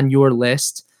was on your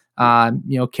list.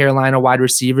 Carolina wide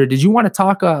receiver. Did you want to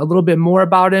talk a little bit more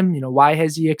about him? Why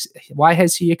has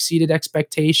he exceeded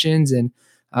expectations, and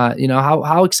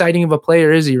how exciting of a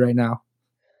player is he right now?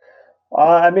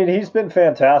 I mean, he's been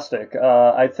fantastic.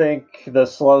 I think the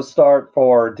slow start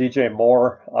for DJ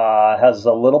Moore has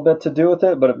a little bit to do with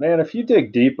it. But man, if you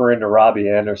dig deeper into Robbie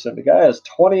Anderson, the guy has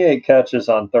 28 catches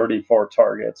on 34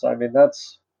 targets. I mean,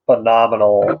 that's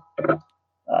phenomenal.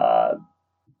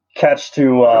 Catch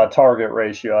to target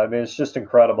ratio. I mean, it's just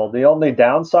incredible. The only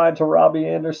downside to Robbie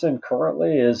Anderson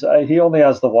currently is he only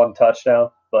has the 1 touchdown.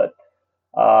 But,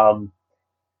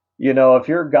 if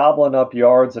you're gobbling up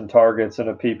yards and targets in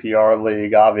a PPR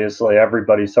league, obviously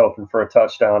everybody's hoping for a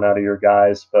touchdown out of your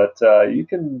guys. But you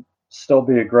can still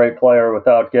be a great player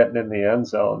without getting in the end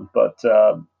zone. But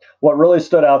what really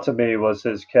stood out to me was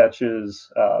his catches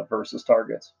versus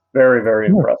targets. Very, very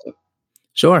impressive.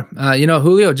 Sure.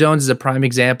 Julio Jones is a prime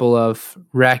example of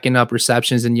racking up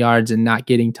receptions and yards and not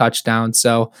getting touchdowns.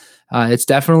 So it's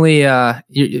definitely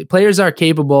players are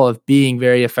capable of being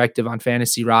very effective on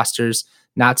fantasy rosters,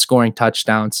 not scoring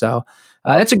touchdowns. So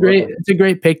it's a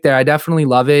great pick there. I definitely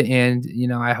love it. And,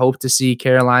 I hope to see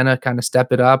Carolina kind of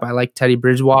step it up. I like Teddy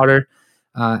Bridgewater.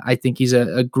 I think he's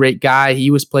a great guy.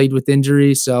 He was plagued with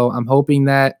injuries. So I'm hoping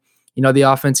that the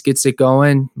offense gets it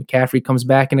going. McCaffrey comes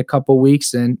back in a couple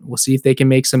weeks, and we'll see if they can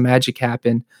make some magic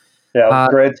happen. Yeah, it was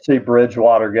great to see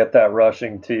Bridgewater get that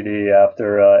rushing TD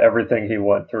after everything he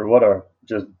went through. What a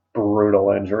just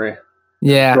brutal injury.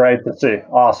 Yeah. Great to see.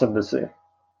 Awesome to see.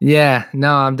 Yeah,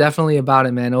 no, I'm definitely about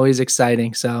it, man. Always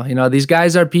exciting. So, these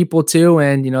guys are people too,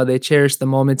 and, they cherish the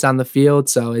moments on the field.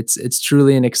 So it's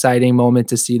truly an exciting moment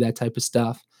to see that type of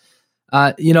stuff.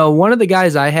 One of the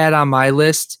guys I had on my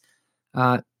list,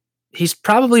 he's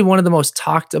probably one of the most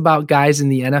talked about guys in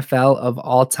the NFL of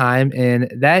all time,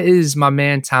 and that is my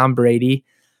man, Tom Brady.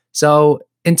 So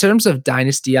in terms of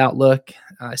dynasty outlook,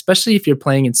 especially if you're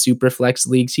playing in super flex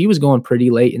leagues, he was going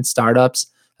pretty late in startups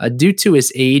due to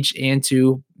his age and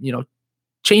to,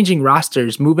 changing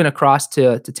rosters, moving across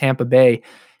to Tampa Bay.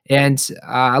 And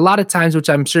a lot of times, which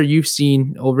I'm sure you've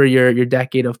seen over your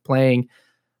decade of playing,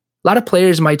 a lot of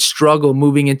players might struggle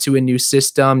moving into a new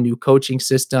system, new coaching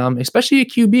system, especially a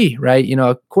QB, right?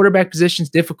 A quarterback position is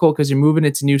difficult because you're moving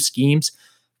into new schemes.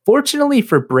 Fortunately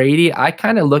for Brady, I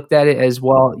kind of looked at it as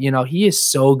well. He is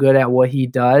so good at what he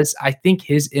does. I think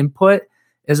his input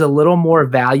is a little more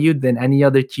valued than any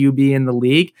other QB in the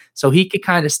league. So he could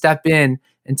kind of step in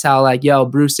and tell like, yo,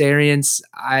 Bruce Arians,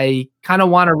 I kind of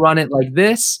want to run it like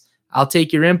this. I'll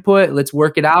take your input. Let's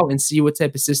work it out and see what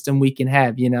type of system we can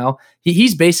have.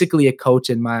 He's basically a coach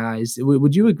in my eyes.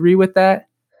 Would you agree with that?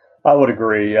 I would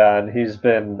agree, yeah, and he's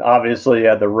been obviously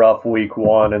had the rough week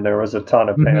one, and there was a ton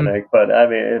of Hmm. panic. But I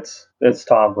mean, it's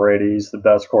Tom Brady. He's the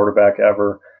best quarterback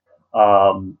ever.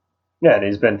 Um, yeah, and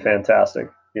he's been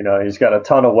fantastic. He's got a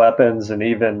ton of weapons, and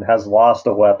even has lost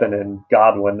a weapon in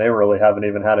Godwin. They really haven't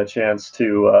even had a chance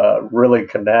to really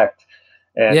connect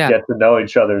and Yeah, get to know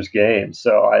each other's games.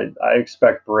 So I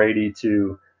expect Brady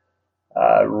to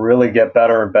really get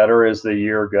better and better as the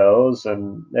year goes.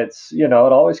 And it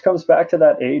always comes back to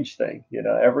that age thing.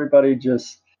 Everybody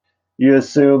just, you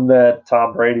assume that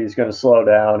Tom Brady is going to slow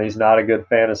down. He's not a good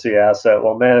fantasy asset.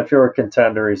 Well, man, if you're a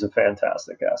contender, he's a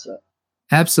fantastic asset.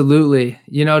 absolutely.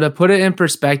 To put it in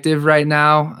perspective right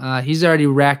now, he's already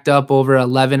racked up over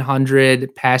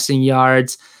 1,100 passing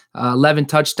yards, 11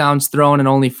 touchdowns thrown, and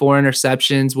only 4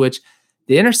 interceptions, which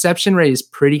the interception rate is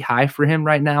pretty high for him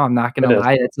right now. I'm not going It to is.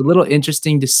 lie. It's a little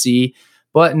interesting to see,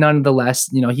 but nonetheless,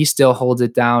 he still holds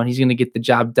it down. He's going to get the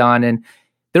job done. And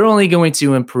they're only going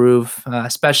to improve,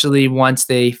 especially once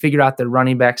they figure out the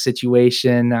running back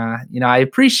situation. I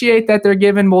appreciate that they're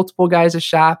giving multiple guys a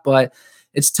shot, but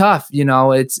it's tough.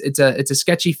 It's a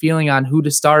sketchy feeling on who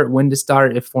to start, when to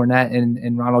start if Fournette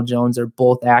and Ronald Jones are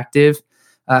both active.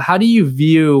 How do you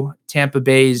view Tampa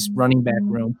Bay's running back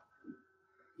room?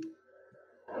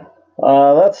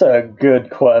 That's a good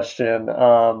question.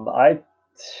 I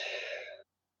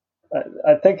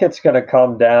think it's going to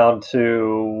come down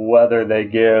to whether they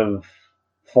give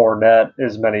Fournette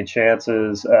as many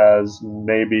chances as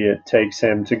maybe it takes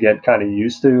him to get kind of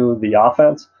used to the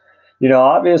offense.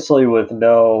 Obviously with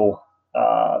no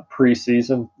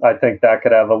preseason, I think that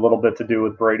could have a little bit to do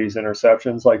with Brady's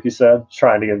interceptions, like you said,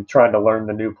 trying to learn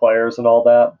the new players and all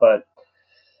that. But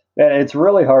man, it's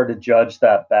really hard to judge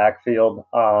that backfield.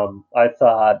 I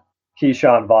thought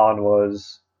Keyshawn Vaughn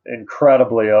was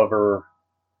incredibly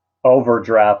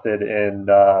overdrafted in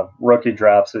rookie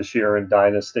drafts this year in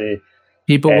Dynasty.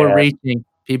 People were And reaching.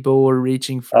 People were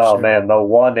reaching for oh sure. man, the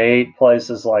 1-8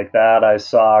 places like that I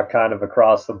saw kind of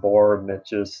across the board, and it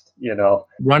just,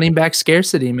 Running back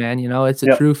scarcity, man. It's a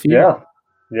yep, true fear. yeah,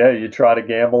 yeah. You try to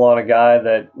gamble on a guy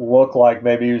that looked like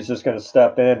maybe he was just going to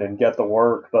step in and get the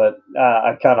work, but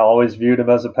I kind of always viewed him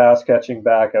as a pass catching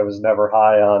back. I was never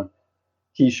high on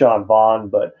Keyshawn Vaughn,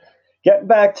 but getting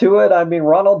back to it, I mean,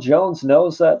 Ronald Jones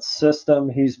knows that system.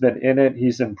 He's been in it.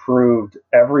 He's improved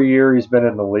every year he's been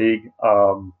in the league.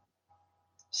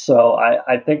 So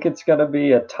I think it's going to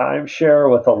be a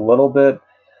timeshare with a little bit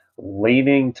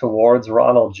leaning towards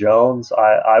Ronald Jones.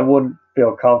 I wouldn't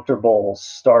feel comfortable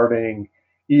starting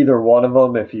either one of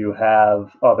them if you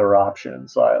have other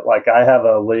options. I have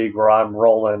a league where I'm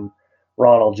rolling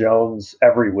Ronald Jones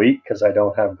every week because I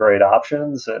don't have great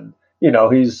options. And,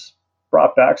 he's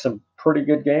brought back some pretty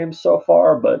good games so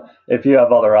far. But if you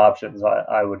have other options,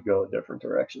 I would go a different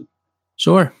direction.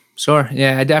 Sure, sure.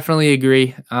 Yeah, I definitely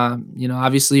agree.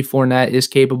 Obviously Fournette is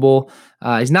capable.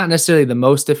 He's not necessarily the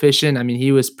most efficient. I mean,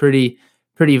 he was pretty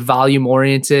volume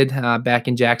oriented back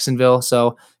in Jacksonville.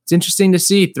 So it's interesting to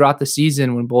see throughout the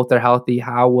season when both are healthy,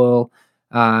 how will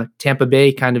Tampa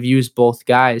Bay kind of use both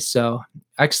guys. So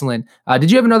excellent.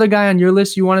 Did you have another guy on your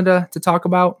list you wanted to talk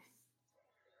about?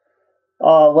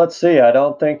 Let's see. I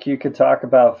don't think you could talk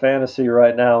about fantasy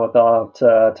right now without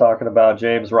talking about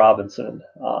James Robinson.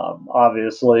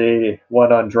 Obviously,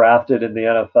 went undrafted in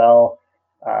the NFL.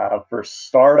 For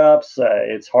startups,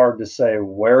 it's hard to say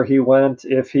where he went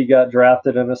if he got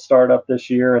drafted in a startup this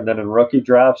year. And then in rookie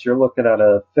drafts, you're looking at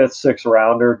a fifth, sixth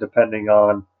rounder, depending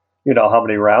on how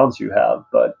many rounds you have.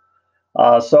 But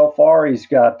so far, he's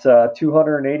got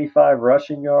 285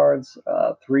 rushing yards,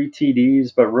 3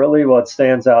 TDs, but really what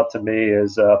stands out to me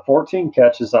is 14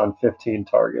 catches on 15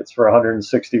 targets for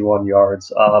 161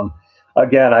 yards.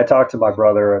 Again, I talked to my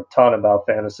brother a ton about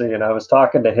fantasy, and I was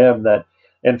talking to him that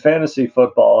in fantasy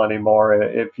football anymore,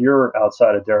 if you're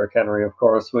outside of Derrick Henry, of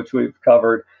course, which we've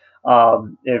covered,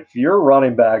 if your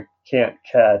running back can't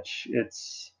catch,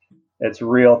 it's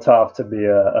real tough to be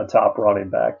a top running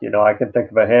back. I can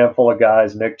think of a handful of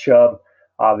guys. Nick Chubb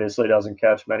obviously doesn't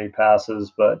catch many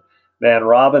passes, but man,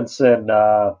 Robinson,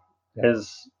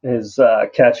 his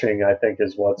catching, I think,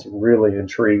 is what's really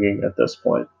intriguing at this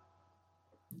point.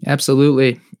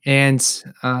 Absolutely. And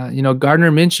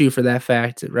Gardner Minshew for that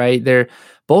fact, right? They're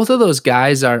both of those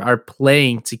guys are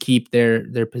playing to keep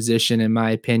their position, in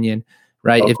my opinion.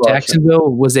 Right. No If question.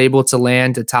 Jacksonville was able to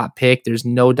land a top pick, there's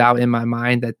no doubt in my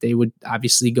mind that they would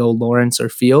obviously go Lawrence or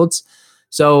Fields.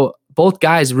 So both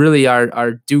guys really are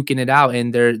duking it out,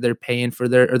 and they're paying for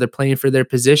they're playing for their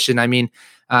position. I mean,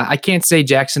 I can't say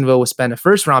Jacksonville will spend a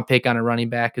first round pick on a running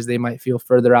back because they might feel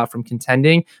further out from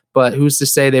contending, but who's to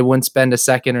say they wouldn't spend a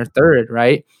second or third,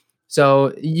 right?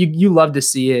 So you love to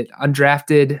see it.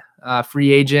 Undrafted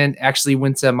free agent, actually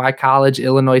went to my college,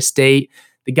 Illinois State.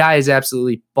 The guy is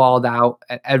absolutely balled out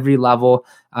at every level.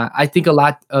 I think a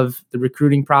lot of the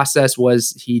recruiting process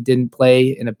was he didn't play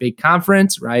in a big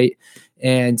conference, right?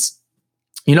 And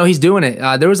he's doing it.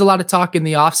 There was a lot of talk in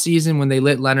the offseason when they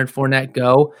let Leonard Fournette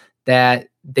go that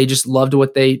they just loved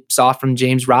what they saw from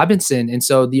James Robinson. And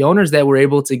so the owners that were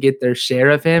able to get their share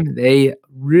of him, they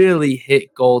really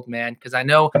hit gold, man. Because I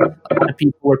know a lot of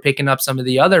people were picking up some of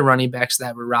the other running backs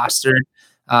that were rostered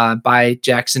by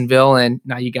Jacksonville. And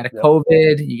now you got a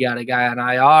COVID, you got a guy on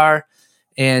IR.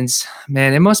 And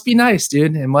man, it must be nice,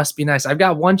 dude. It must be nice. I've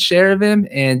got one share of him,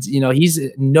 and he's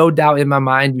no doubt in my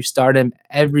mind. You start him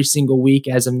every single week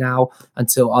as of now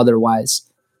until otherwise.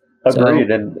 Agreed.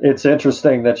 So, and it's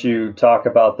interesting that you talk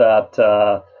about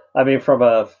that. I mean, from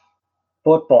a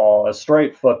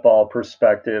straight football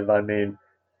perspective, I mean,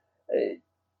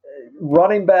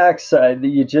 running backs,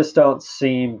 you just don't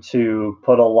seem to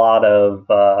put a lot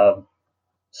of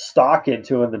stock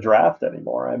into in the draft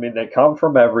anymore. I mean, they come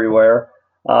from everywhere.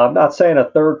 I'm not saying a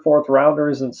third, fourth rounder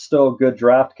isn't still good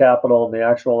draft capital in the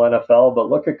actual NFL, but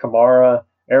look at Kamara,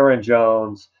 Aaron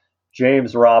Jones,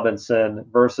 James Robinson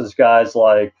versus guys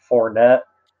like Fournette.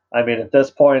 I mean, at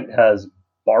this point, has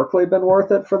Barkley been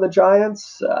worth it for the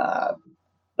Giants?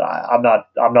 I'm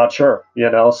not sure,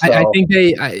 So I think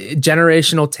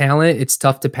generational talent, it's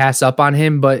tough to pass up on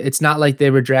him, but it's not like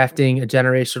they were drafting a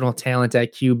generational talent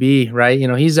at QB, right?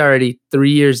 He's already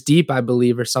 3 years deep, I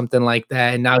believe, or something like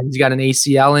that. And now he's got an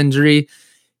ACL injury.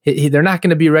 They're not going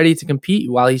to be ready to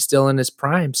compete while he's still in his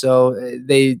prime. So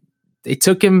they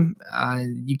took him.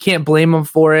 You can't blame them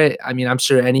for it. I mean, I'm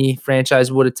sure any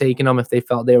franchise would have taken him if they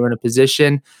felt they were in a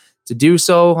position to do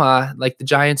so, like the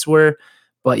Giants were.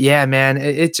 But yeah, man,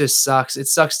 it just sucks. It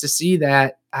sucks to see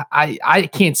that. I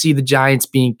can't see the Giants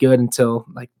being good until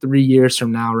like 3 years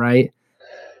from now, right?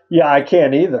 Yeah, I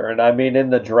can't either. And I mean, in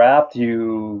the draft,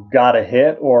 you got a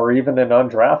hit or even an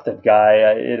undrafted guy.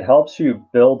 It helps you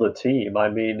build a team. I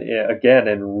mean, again,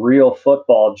 in real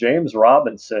football, James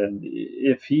Robinson,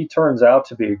 if he turns out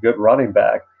to be a good running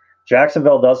back,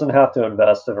 Jacksonville doesn't have to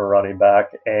invest in a running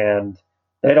back, and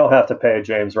they don't have to pay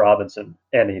James Robinson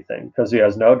anything because he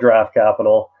has no draft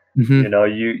capital.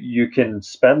 Mm-hmm. You can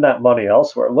spend that money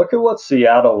elsewhere. Look at what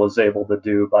Seattle was able to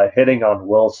do by hitting on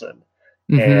Wilson.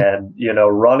 And,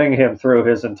 running him through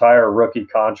his entire rookie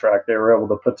contract. They were able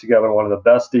to put together one of the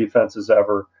best defenses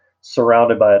ever,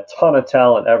 surrounded by a ton of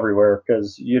talent everywhere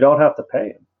because you don't have to pay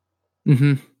him.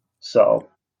 Mm-hmm. So,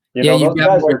 those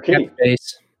guys are key.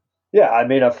 Yeah, I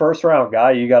mean, a first-round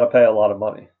guy, you got to pay a lot of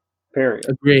money, period.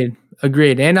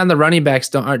 Agreed. And on the running backs,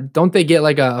 don't they get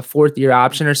like a fourth-year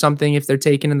option or something if they're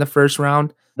taken in the first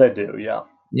round? They do, yeah.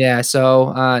 Yeah,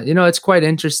 so, it's quite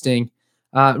interesting.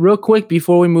 Real quick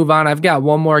before we move on, I've got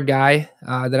one more guy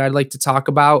that I'd like to talk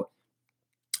about,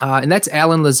 and that's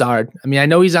Allen Lazard. I mean, I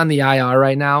know he's on the IR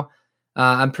right now.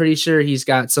 I'm pretty sure he's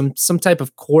got some type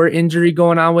of core injury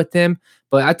going on with him,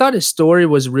 but I thought his story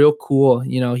was real cool.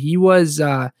 He was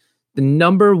the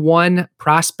number one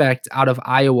prospect out of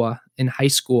Iowa in high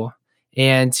school,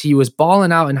 and he was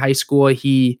balling out in high school.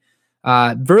 He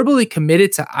verbally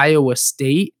committed to Iowa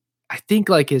State, I think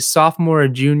like his sophomore or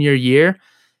junior year,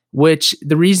 which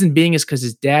the reason being is because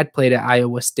his dad played at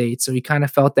Iowa State. So he kind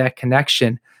of felt that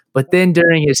connection. But then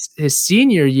during his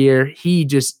senior year, he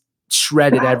just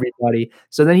shredded everybody.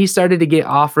 So then he started to get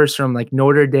offers from like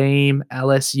Notre Dame,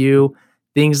 LSU,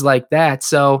 things like that.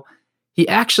 So he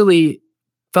actually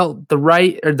felt the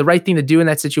right thing to do in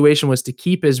that situation was to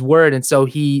keep his word. And so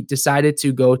he decided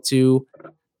to go to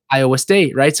Iowa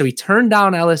State, right? So he turned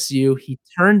down LSU, he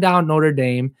turned down Notre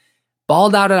Dame,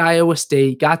 balled out at Iowa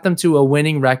State, got them to a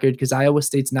winning record because Iowa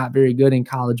State's not very good in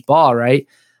college ball, right?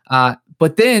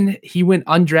 But then he went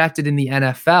undrafted in the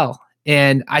NFL.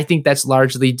 And I think that's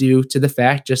largely due to the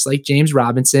fact, just like James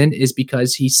Robinson, is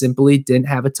because he simply didn't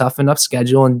have a tough enough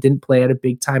schedule and didn't play at a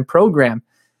big time program.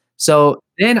 So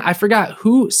then I forgot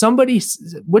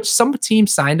some team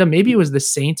signed him. Maybe it was the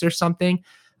Saints or something.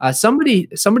 Somebody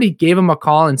gave him a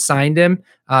call and signed him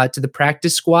to the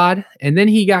practice squad. And then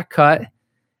he got cut.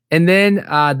 And then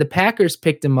the Packers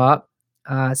picked him up,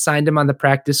 signed him on the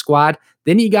practice squad.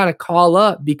 Then he got a call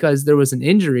up because there was an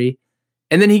injury.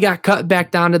 And then he got cut back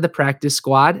down to the practice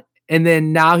squad. And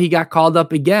then now he got called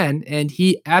up again. And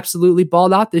he absolutely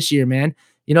balled out this year, man.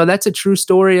 That's a true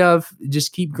story of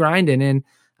just keep grinding. And,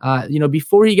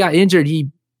 before he got injured,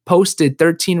 he posted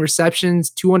 13 receptions,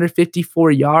 254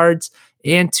 yards,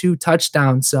 and 2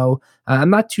 touchdowns. So I'm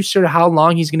not too sure how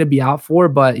long he's going to be out for,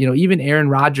 but even Aaron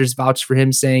Rodgers vouched for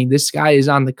him, saying this guy is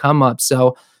on the come up.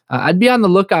 So I'd be on the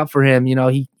lookout for him.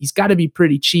 He's got to be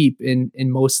pretty cheap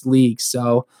in most leagues.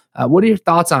 So what are your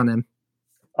thoughts on him?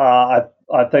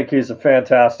 I think he's a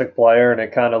fantastic player, and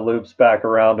it kind of loops back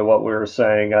around to what we were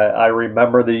saying. I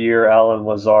remember the year Allen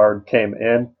Lazard came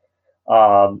in.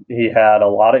 He had a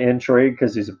lot of intrigue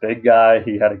because he's a big guy.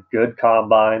 He had a good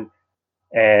combine,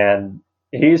 and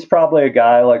he's probably a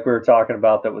guy like we were talking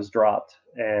about that was dropped.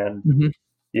 And Mhm.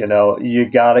 you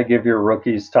got to give your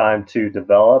rookies time to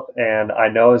develop. And I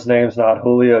know his name's not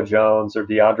Julio Jones or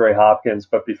DeAndre Hopkins,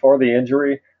 but before the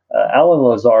injury, Allen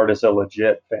Lazard is a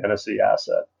legit fantasy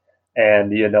asset.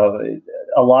 And,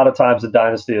 a lot of times in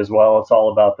Dynasty as well, it's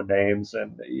all about the names,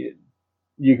 and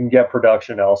you can get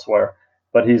production elsewhere.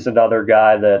 But he's another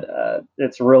guy that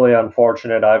it's really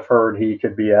unfortunate. I've heard he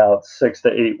could be out 6 to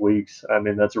 8 weeks. I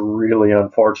mean, that's really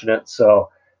unfortunate. So,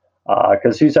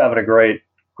 because he's having a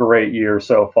great year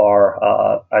so far.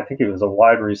 I think he was a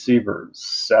wide receiver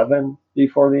 7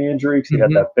 before the injury because he had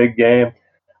Mhm. that big game.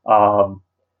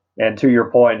 And to your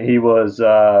point, he was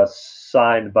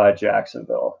signed by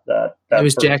Jacksonville It that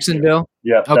was first year. Jacksonville?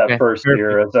 Yep, that Okay, first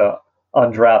year perfect. as a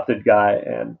undrafted guy.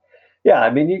 And yeah,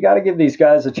 I mean, you got to give these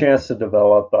guys a chance to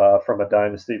develop from a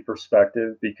dynasty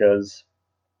perspective because,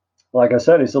 like I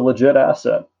said, he's a legit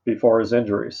asset before his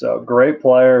injury. So great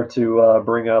player to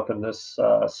bring up in this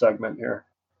segment here.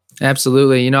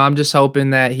 Absolutely. I'm just hoping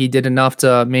that he did enough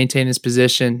to maintain his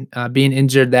position. Being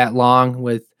injured that long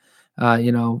with,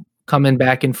 coming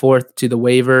back and forth to the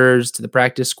waivers, to the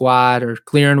practice squad, or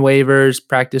clearing waivers,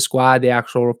 practice squad, the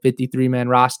actual 53-man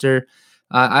roster.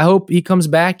 I hope he comes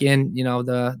back, and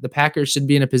the Packers should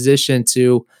be in a position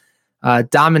to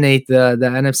dominate the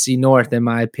NFC North, in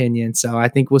my opinion. So I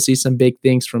think we'll see some big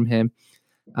things from him.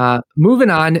 Moving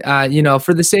on,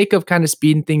 for the sake of kind of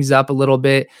speeding things up a little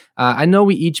bit, I know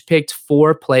we each picked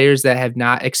 4 players that have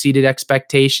not exceeded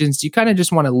expectations. Do you kind of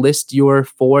just want to list your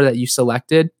 4 that you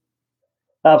selected?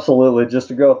 Absolutely. Just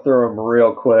to go through them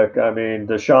real quick. I mean,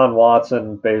 Deshaun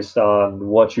Watson, based on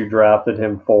what you drafted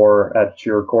him for at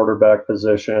your quarterback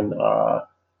position,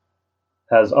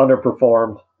 has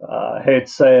underperformed. Hate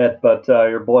to say it, but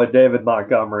your boy David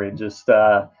Montgomery just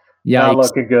not Yikes.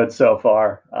 looking good so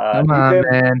far. Come on,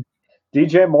 man.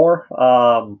 DJ Moore.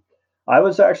 I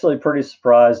was actually pretty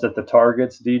surprised at the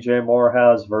targets DJ Moore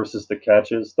has versus the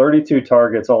catches. 32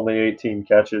 targets, only 18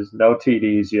 catches, no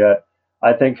TDs yet.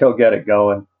 I think he'll get it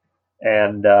going.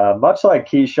 And much like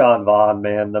Keyshawn Vaughn,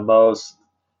 man, the most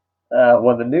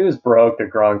when the news broke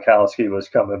that Gronkowski was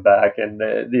coming back and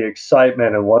the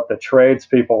excitement and what the trades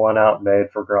people went out and made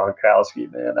for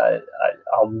Gronkowski, man,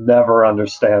 I'll never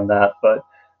understand that. But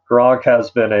Gronk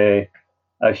has been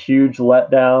a huge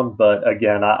letdown. But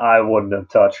again, I wouldn't have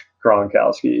touched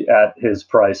Gronkowski at his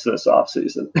price this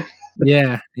offseason.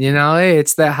 Yeah, hey,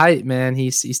 it's that hype, man.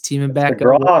 He's teaming It's the back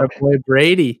up with our Gronk. boy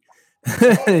Brady.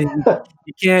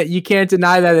 You can't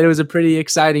deny that it was a pretty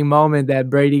exciting moment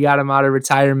that Brady got him out of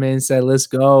retirement and said, "Let's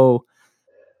go."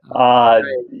 uh,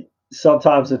 Right.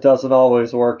 Sometimes it doesn't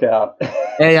always work out.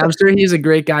 Hey, I'm sure he's a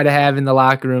great guy to have in the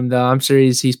locker room, though. I'm sure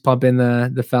he's pumping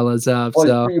the fellas up. Well,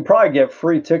 So you probably get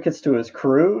free tickets to his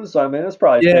cruise. I mean, it's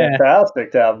probably yeah,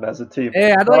 fantastic to have him as a hey,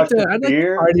 teammate. I'd like to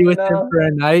Beers, party with him for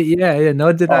a night. Yeah, yeah,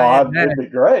 no denying It'd that. be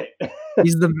great.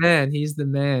 He's the man. He's the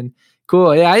man.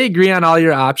 Cool. Yeah, I agree on all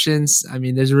your options. I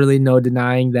mean, there's really no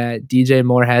denying that DJ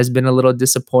Moore has been a little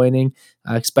disappointing,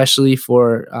 especially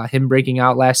for him breaking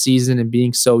out last season and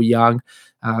being so young.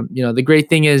 The great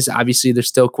thing is, obviously, there's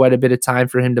still quite a bit of time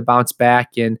for him to bounce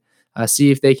back and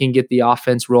see if they can get the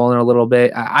offense rolling a little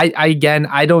bit. Again,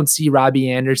 I don't see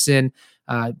Robbie Anderson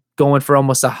going for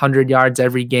almost 100 yards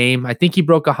every game. I think he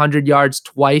broke 100 yards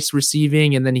twice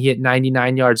receiving, and then he hit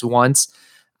 99 yards once.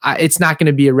 It's not going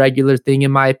to be a regular thing, in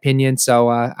my opinion. So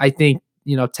I think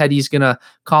Teddy's going to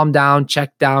calm down,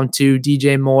 check down to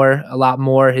DJ Moore a lot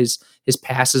more. His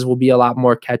passes will be a lot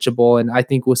more catchable, and I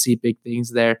think we'll see big things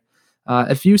there.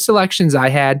 A few selections I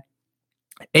had.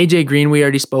 AJ Green, we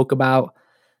already spoke about.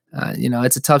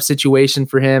 It's a tough situation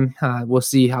for him. We'll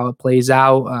see how it plays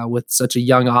out with such a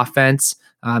young offense.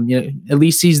 At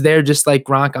least he's there, just like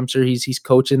Gronk. I'm sure he's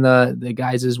coaching the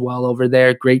guys as well over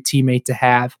there. Great teammate to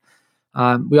have.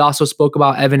 We also spoke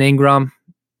about Evan Ingram.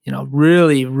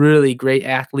 Really, really great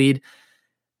athlete.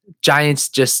 Giants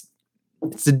just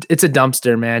it's a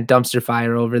dumpster, man. Dumpster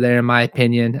fire over there, in my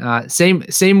opinion.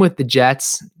 Same with the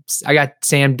Jets. I got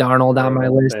Sam Darnold on my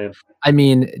list. Same. I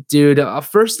mean, dude,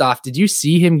 first off, did you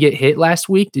see him get hit last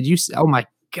week? Did you? Oh my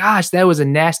gosh, that was a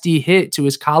nasty hit to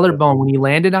his collarbone when he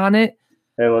landed on it.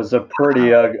 It was a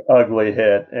pretty ugly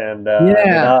hit, and I mean,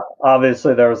 Yeah,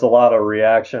 obviously there was a lot of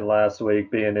reaction last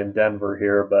week being in Denver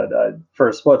here. But for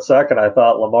a split second, I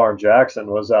thought Lamar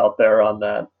Jackson was out there on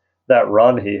that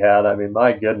run he had. I mean,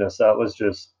 my goodness, that was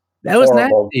just that was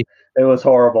horrible. nasty. It was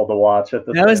horrible to watch at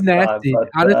the That was same time. nasty. But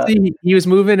Honestly, he was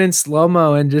moving in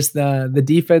slow-mo and just the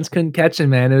defense couldn't catch him,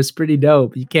 man. It was pretty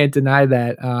dope. You can't deny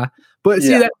that. But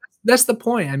see, yeah, that's the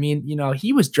point. I mean,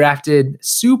 he was drafted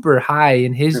super high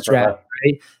in his super draft,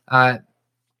 high. right?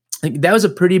 That was a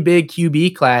pretty big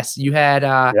QB class. You had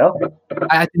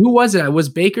Yeah, who was it? It was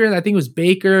Baker. I think it was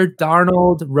Baker,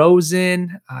 Darnold,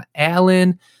 Rosen,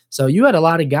 Allen. So you had a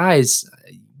lot of guys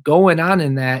going on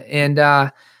in that,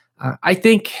 and I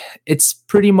think it's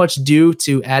pretty much due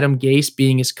to Adam Gase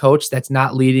being his coach that's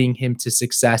not leading him to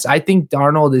success. I think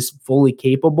Darnold is fully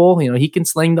capable. He can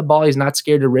sling the ball. He's not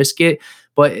scared to risk it.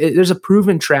 But there's a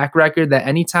proven track record that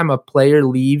anytime a player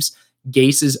leaves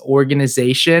Gase's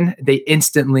organization, they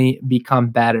instantly become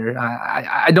better.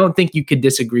 I don't think you could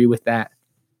disagree with that.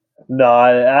 no,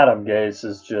 Adam Gase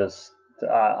is just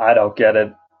I don't get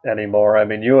it anymore. I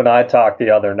mean, you and I talked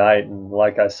the other night, and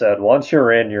like I said, once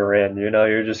you're in, you're in.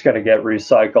 You're just going to get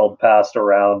recycled, passed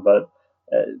around. But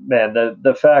man,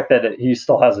 the fact that he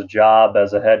still has a job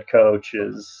as a head coach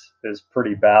is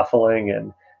pretty baffling.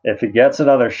 And if he gets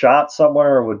another shot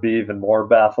somewhere, it would be even more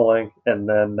baffling. And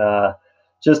then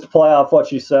just to play off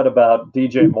what you said about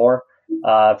DJ Moore.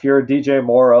 If you're a DJ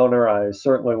Moore owner, I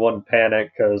certainly wouldn't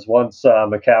panic because once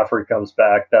McCaffrey comes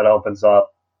back, that opens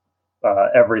up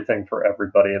everything for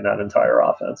everybody in that entire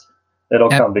offense. It'll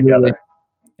come together.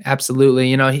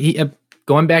 Absolutely. He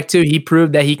going back to he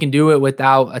proved that he can do it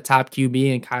without a top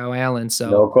QB and Kyle Allen. So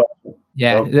No question.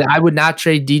 yeah, I would not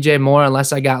trade DJ Moore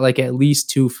unless I got like at least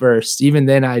 2 firsts. Even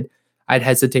then, I'd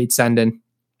hesitate sending.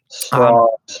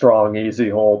 Strong, easy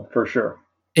hold for sure.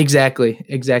 Exactly.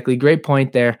 Great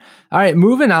point there. All right,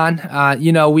 moving on.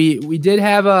 We did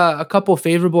have a couple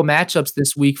favorable matchups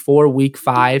this week for Week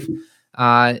 5.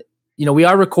 We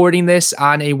are recording this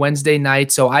on a Wednesday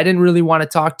night, so I didn't really want to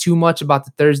talk too much about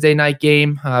the Thursday night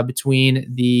game between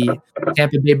the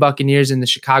Tampa Bay Buccaneers and the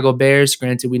Chicago Bears.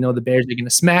 Granted, we know the Bears are going to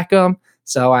smack them,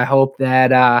 so I hope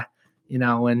that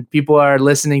when people are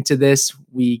listening to this,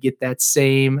 we get that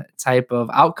same type of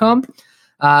outcome.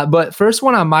 But first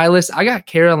one on my list, I got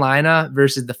Carolina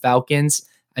versus the Falcons.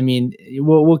 I mean,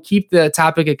 we'll keep the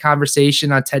topic of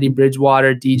conversation on Teddy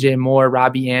Bridgewater, DJ Moore,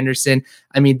 Robbie Anderson.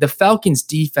 I mean, the Falcons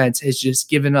defense has just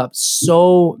given up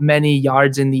so many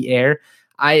yards in the air.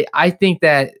 I think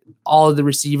that all of the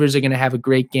receivers are going to have a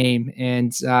great game,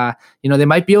 and they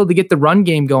might be able to get the run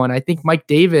game going. I think Mike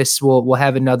Davis will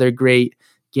have another great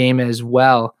game as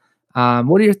well.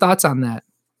 What are your thoughts on that?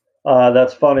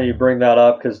 That's funny you bring that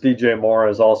up because DJ Moore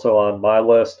is also on my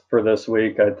list for this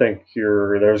week. I think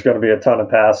there's going to be a ton of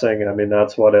passing. I mean,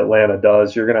 that's what Atlanta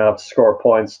does. You're going to have to score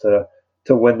points to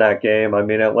win that game. I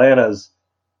mean, Atlanta's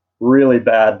really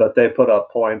bad, but they put up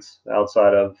points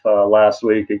outside of last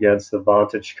week against the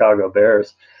vaunted Chicago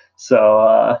Bears. So,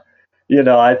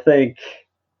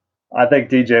 I think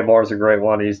DJ Moore's a great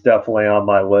one. He's definitely on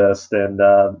my list. And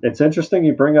it's interesting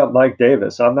you bring up Mike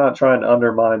Davis. I'm not trying to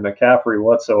undermine McCaffrey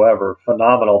whatsoever.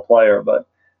 Phenomenal player. But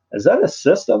is that a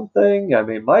system thing? I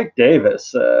mean, Mike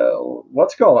Davis,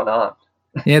 what's going on?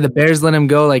 Yeah, the Bears let him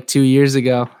go like 2 years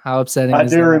ago. How upsetting I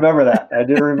is do that? remember that.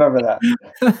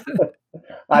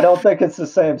 I don't think it's the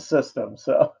same system.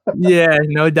 So Yeah,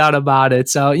 no doubt about it.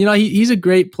 So, he's a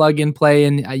great plug and play.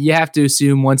 And you have to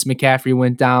assume once McCaffrey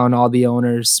went down, all the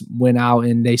owners went out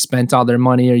and they spent all their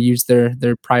money or used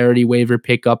their priority waiver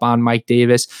pickup on Mike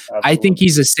Davis. Absolutely. I think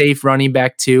he's a safe running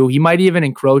back too. He might even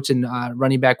encroach in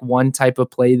running back one type of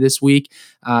play this week.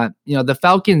 The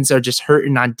Falcons are just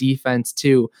hurting on defense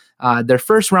too. Their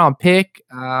first round pick,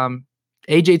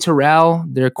 AJ Terrell,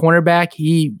 their cornerback,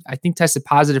 he, I think, tested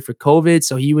positive for COVID,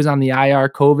 so he was on the IR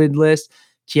COVID list.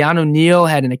 Keanu Neal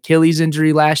had an Achilles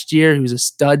injury last year. He was a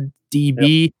stud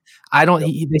DB. Yep.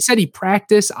 They said he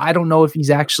practiced. I don't know if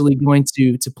he's actually going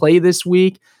to play this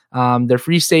week. Their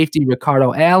free safety,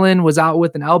 Ricardo Allen, was out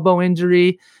with an elbow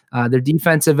injury. Their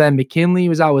defensive end, McKinley,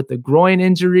 was out with a groin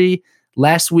injury.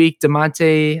 Last week,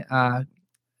 Demonte,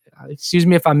 excuse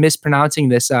me if I'm mispronouncing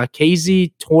this,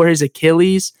 KZ tore his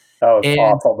Achilles. That was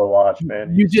awful to watch,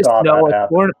 man. You just know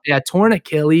torn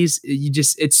Achilles.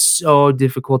 It's so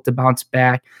difficult to bounce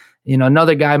back.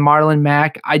 Another guy, Marlon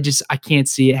Mack. I can't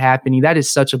see it happening. That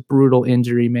is such a brutal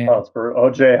injury, man. Oh, it's brutal.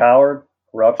 OJ Howard.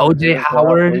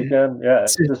 Yeah,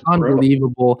 it's just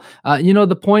unbelievable.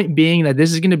 The point being that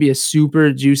this is going to be a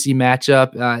super juicy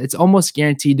matchup. It's almost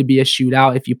guaranteed to be a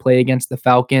shootout if you play against the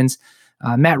Falcons.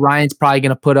 Matt Ryan's probably going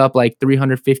to put up like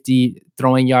 350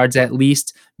 throwing yards at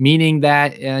least, meaning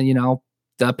that,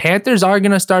 the Panthers are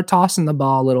going to start tossing the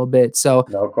ball a little bit. So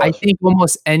No I question. think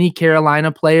almost any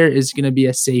Carolina player is going to be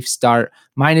a safe start,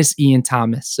 minus Ian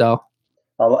Thomas. So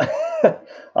I,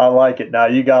 I like it. Now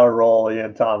you got to roll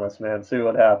Ian Thomas, man. See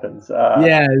what happens.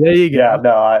 yeah, there you Yeah, go.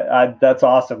 no, that's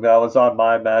awesome. That was on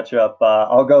my matchup.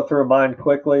 I'll go through mine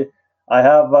quickly. I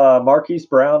have Marquise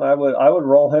Brown. I would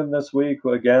roll him this week.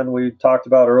 Again, we talked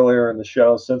about earlier in the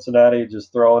show, Cincinnati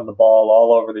just throwing the ball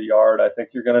all over the yard. I think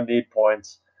you're going to need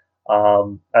points.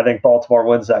 I think Baltimore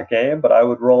wins that game, but I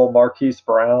would roll Marquise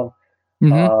Brown.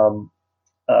 Hmm. Um,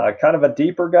 kind of a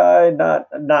deeper guy,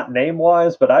 not name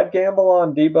wise, but I'd gamble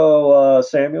on Debo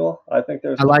Samuel. I think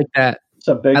there's I like that.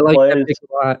 some I big like that plays. pick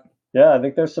a lot. Yeah, I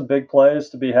think there's some big plays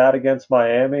to be had against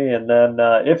Miami. And then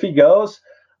if he goes,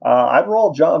 I'd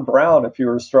roll John Brown if you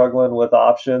were struggling with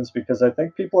options, because I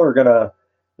think people are gonna.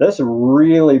 This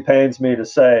really pains me to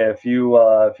say, if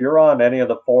you're on any of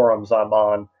the forums I'm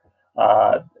on,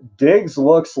 uh, Diggs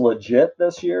looks legit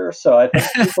this year, so I think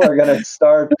people are gonna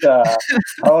start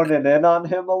honing in on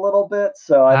him a little bit.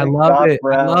 So I I think love John it.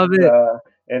 I love Brown's it.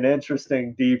 an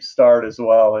interesting deep start as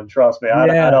well. And trust me,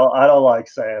 Yeah. I don't like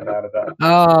saying that about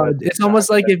Oh, but it's almost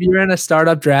like if you're in a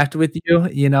startup draft with you,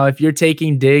 if you're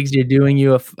taking Diggs, you're doing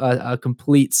you a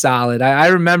complete solid. I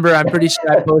remember, I'm pretty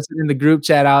sure I posted in the group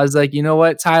chat. I was like, you know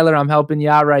what, Tyler, I'm helping you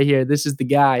out right here. This is the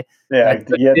guy. And I yeah,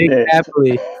 took get Diggs Diggs.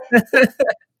 happily.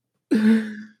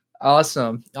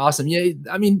 Awesome. Awesome. Yeah.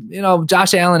 I mean,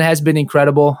 Josh Allen has been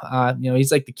incredible.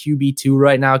 He's like the QB2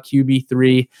 right now,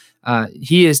 QB3.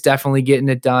 He is definitely getting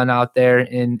it done out there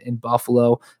in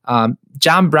Buffalo.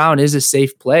 John Brown is a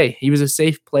safe play. He was a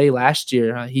safe play last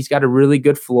year. He's got a really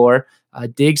good floor.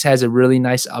 Diggs has a really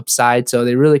nice upside, so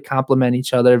they really complement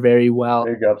each other very well.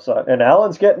 Big upside. And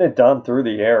Allen's getting it done through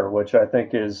the air, which I think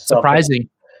is something Surprising.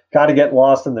 kind of getting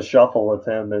lost in the shuffle with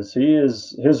him. Is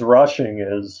his rushing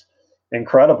is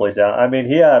incredibly down. I mean,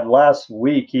 he had last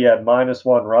week he had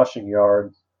 -1 rushing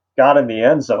yard, got in the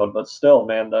end zone, but still,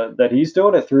 man, that he's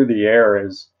doing it through the air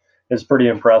is pretty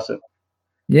impressive.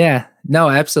 Yeah. No,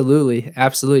 absolutely.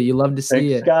 Absolutely. You love to Big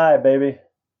see it. sky, baby.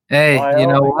 Hey, you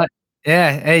know Wyoming. what?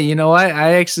 Yeah, hey, you know what?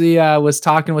 I actually was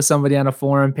talking with somebody on a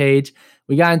forum page.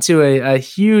 We got into a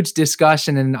huge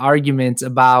discussion and an argument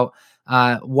about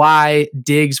why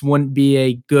Diggs wouldn't be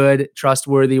a good,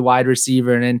 trustworthy wide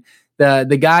receiver. And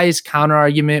the guy's counter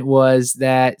argument was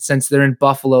that since they're in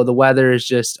Buffalo, the weather is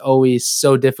just always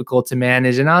so difficult to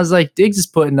manage. And I was like, Diggs is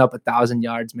putting up 1,000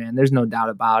 yards, man. There's no doubt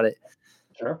about it.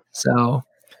 Sure. So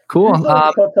cool.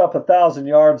 Usually puts up 1,000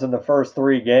 yards in the first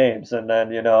 3 games, and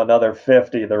then another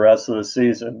 50 the rest of the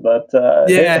season. But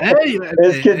Yeah, hey,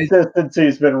 his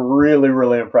consistency's been really,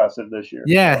 really impressive this year.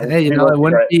 yeah, So hey, he looks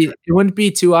great. it wouldn't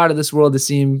be too out of this world to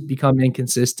see him become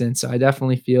inconsistent. So I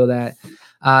definitely feel that.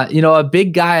 A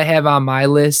big guy I have on my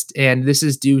list, and this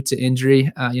is due to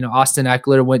injury. Austin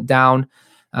Eckler went down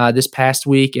this past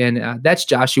week, and that's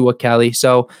Joshua Kelly.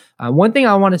 So one thing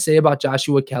I want to say about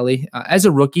Joshua Kelly, as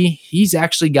a rookie, he's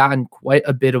actually gotten quite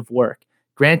a bit of work.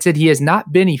 Granted, he has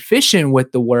not been efficient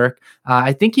with the work.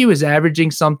 I think he was averaging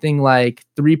something like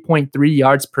 3.3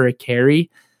 yards per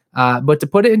carry. But to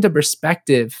put it into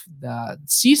perspective, the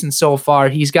season so far,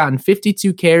 he's gotten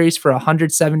 52 carries for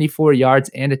 174 yards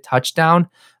and a touchdown.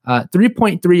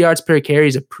 3.3 yards per carry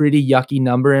is a pretty yucky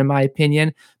number, in my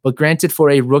opinion. But granted, for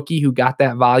a rookie who got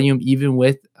that volume, even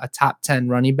with a top 10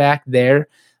 running back there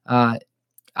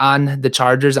on the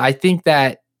Chargers, I think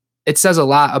that it says a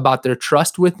lot about their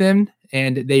trust with him,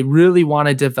 and they really want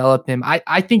to develop him.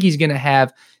 I think he's going to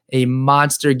have a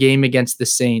monster game against the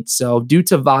Saints. So due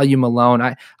to volume alone,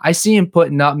 I see him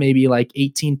putting up maybe like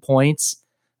 18 points,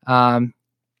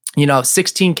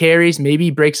 16 carries, maybe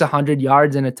he breaks 100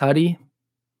 yards and a tutty.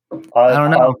 I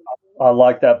don't know. I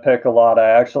like that pick a lot.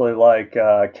 I actually like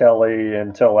Kelly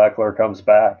until Eckler comes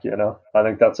back. I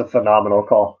think that's a phenomenal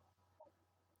call.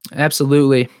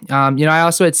 Absolutely. I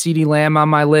also had CeeDee Lamb on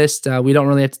my list. We don't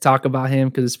really have to talk about him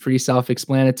because it's pretty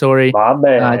self-explanatory. My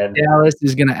man. Dallas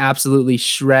is going to absolutely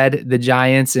shred the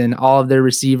Giants, and all of their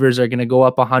receivers are going to go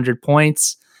up 100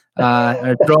 points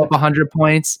or throw up 100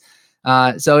 points.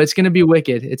 So it's going to be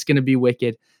wicked. It's going to be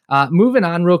wicked. Moving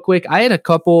on real quick, I had a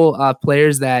couple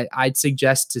players that I'd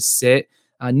suggest to sit.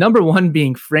 Number one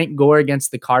being Frank Gore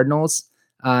against the Cardinals.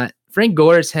 Frank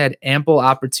Gore has had ample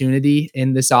opportunity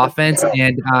in this offense,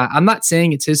 and I'm not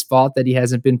saying it's his fault that he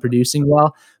hasn't been producing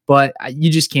well, but you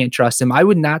just can't trust him. I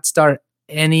would not start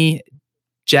any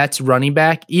Jets running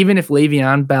back, even if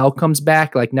Le'Veon Bell comes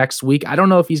back like next week. I don't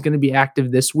know if he's going to be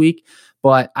active this week,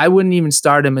 but I wouldn't even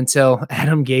start him until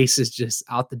Adam Gase is just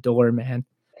out the door, man.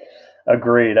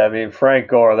 Agreed. I mean, Frank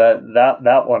Gore,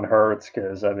 that one hurts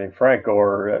because I mean, Frank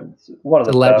Gore is one of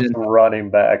It's a the best legend. running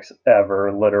backs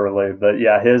ever, literally. But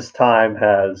yeah, his time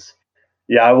has.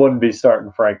 Yeah, I wouldn't be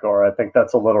starting Frank Gore. I think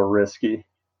that's a little risky.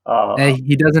 Hey,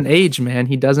 he doesn't age, man.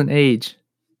 He doesn't age.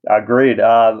 Agreed.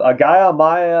 A guy on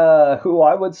my who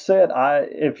I would sit.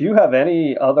 If you have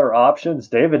any other options,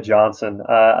 David Johnson.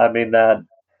 I mean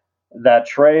that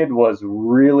trade was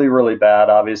really, really bad.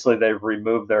 Obviously, they've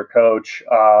removed their coach.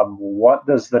 What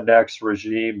does the next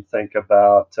regime think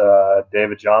about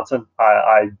David Johnson?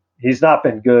 He's not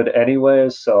been good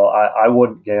anyways, so I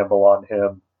wouldn't gamble on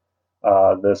him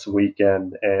this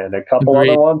weekend. And a couple other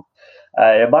Agreed. ones.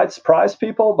 It might surprise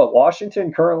people, but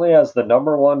Washington currently has the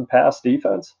number one pass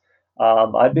defense.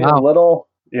 I'd be a Wow. little,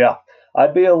 yeah,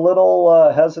 I'd be a little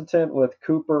hesitant with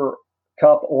Cooper,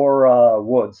 Cup, or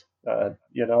Woods.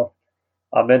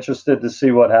 I'm interested to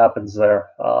see what happens there.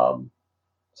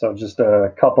 So just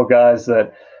a couple guys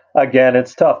that, again,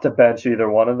 it's tough to bench either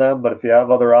one of them, but if you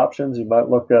have other options, you might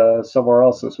look somewhere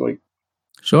else this week.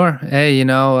 Sure. Hey,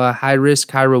 high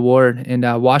risk, high reward, and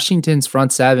Washington's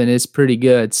front seven is pretty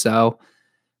good. So,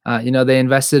 they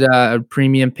invested a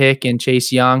premium pick in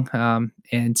Chase Young,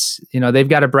 and they've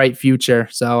got a bright future.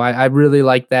 So I really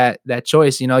like that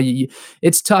choice.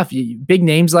 It's tough. Big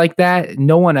names like that,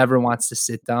 no one ever wants to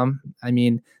sit them. I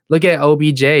mean, look at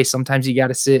OBJ. Sometimes you got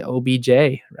to sit OBJ,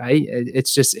 right?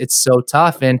 It's so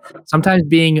tough, and sometimes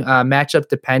being matchup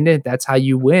dependent, that's how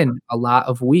you win a lot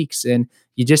of weeks, and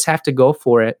you just have to go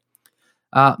for it.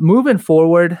 Moving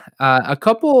forward, a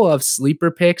couple of sleeper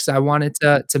picks I wanted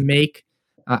to make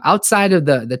outside of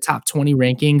the top 20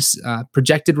 rankings,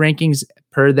 projected rankings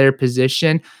per their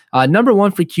position. Number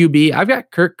one for QB, I've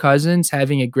got Kirk Cousins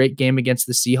having a great game against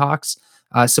the Seahawks.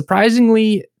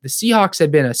 Surprisingly, the Seahawks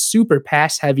have been a super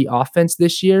pass heavy offense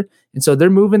this year. And so they're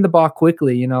moving the ball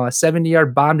quickly. A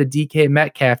 70-yard bomb to DK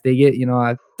Metcalf, they get,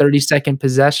 a 30-second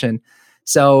possession.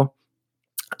 So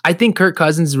I think Kirk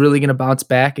Cousins is really going to bounce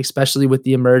back, especially with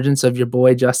the emergence of your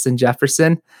boy Justin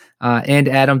Jefferson and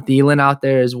Adam Thielen out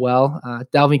there as well.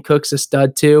 Dalvin Cook's a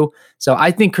stud too. So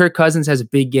I think Kirk Cousins has a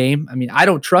big game. I mean, I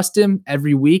don't trust him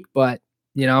every week, but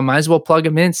might as well plug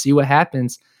him in, see what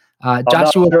happens. I'm not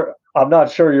Joshua, sure. I'm not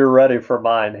sure you're ready for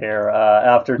mine here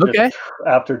okay,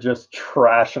 after just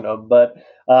trashing them. But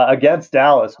against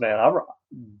Dallas, man,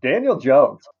 Daniel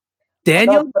Jones. I'm not.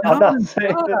 Daniel I'm not Jones.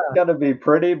 saying it's going to be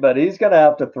pretty, but he's going to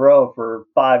have to throw for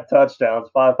 5 touchdowns,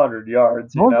 500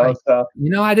 yards. Oh my, So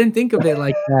I didn't think of it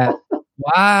like that.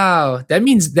 Wow, that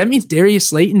means Darius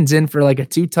Slayton's in for like a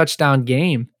 2 touchdown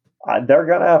game. they're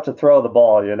going to have to throw the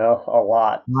ball, a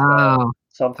lot. So Wow, I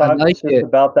sometimes like it's just it.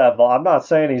 about that ball. I'm not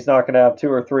saying he's not going to have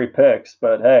 2 or 3 picks,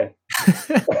 but hey.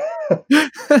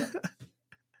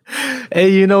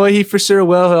 Hey, you know what? He for sure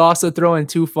will. He'll also throw in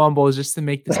 2 fumbles just to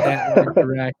make the stat line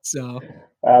correct. So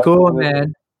cool, Absolutely.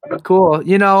 man. Cool.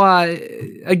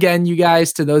 Again, you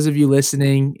guys, to those of you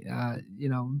listening,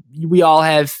 we all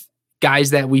have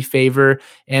guys that we favor,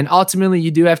 and ultimately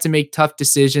you do have to make tough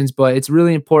decisions, but it's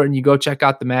really important you go check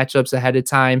out the matchups ahead of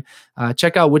time.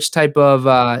 Check out which type of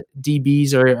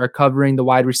DBs are covering the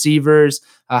wide receivers.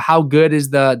 How good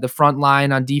is the front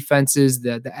line on defenses,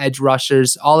 the edge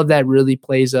rushers? All of that really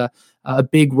plays a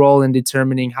big role in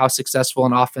determining how successful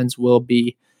an offense will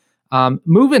be.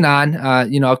 Moving on,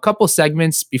 a couple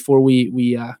segments before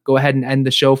we go ahead and end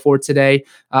the show for today.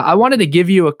 I wanted to give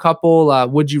you a couple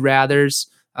would you rather's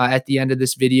at the end of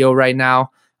this video right now.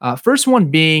 First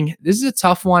one being, this is a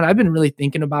tough one. I've been really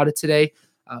thinking about it today.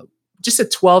 Just a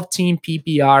 12-team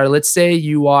PPR. Let's say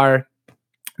you are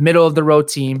middle of the road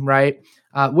team, right?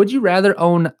 Would you rather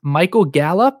own Michael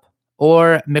Gallup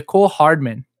or Mecole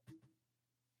Hardman?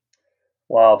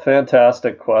 Wow,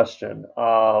 fantastic question.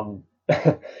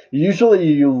 Usually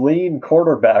you lean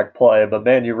quarterback play, but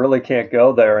man, you really can't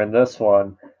go there in this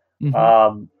one. Mm-hmm.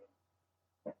 Um,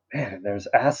 Man, there's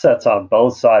assets on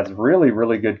both sides. Really,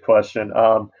 really good question.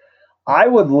 I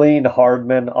would lean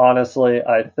Hardman, honestly.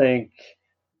 I think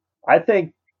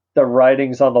the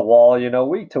writing's on the wall.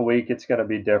 Week to week it's going to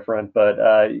be different,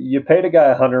 but you paid a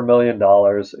guy $100 million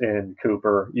in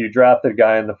Cooper. You drafted a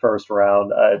guy in the first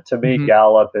round. To me, Mm-hmm.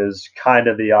 Gallup is kind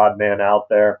of the odd man out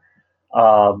there.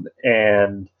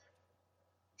 And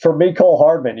for Cole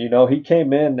Hardman, he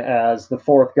came in as the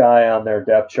fourth guy on their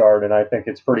depth chart, and I think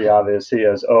it's pretty obvious he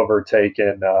has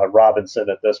overtaken Robinson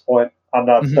at this point. I'm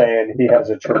not Mm-hmm. saying he has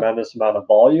a tremendous amount of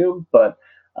volume, but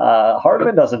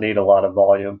Hardman doesn't need a lot of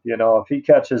volume. If he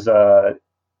catches a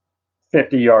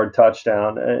 50-yard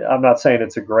touchdown, I'm not saying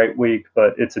it's a great week,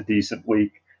 but it's a decent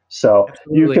week. So you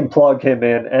Absolutely. can plug him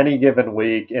in any given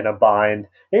week in a bind.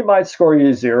 He might score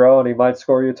you 0 and he might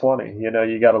score you 20.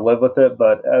 You got to live with it.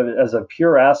 But as a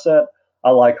pure asset, I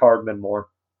like Hardman more.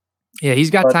 Yeah, he's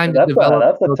got But time to that's a develop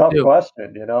that's a still tough too.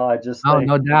 question. I just Oh, think,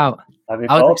 no doubt. I mean,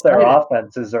 I was both their excited.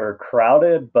 offenses are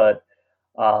crowded, but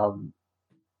um,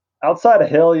 outside of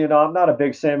Hill, I'm not a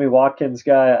big Sammy Watkins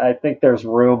guy. I think there's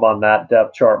room on that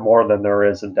depth chart more than there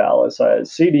is in Dallas.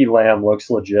 CD Lamb looks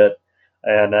legit,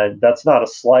 and that's not a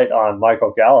slight on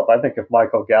Michael Gallup. I think if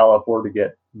Michael Gallup were to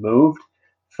get moved,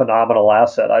 phenomenal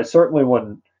asset. I certainly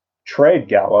wouldn't trade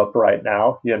Gallup right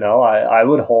now. I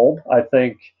would hold. I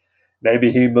think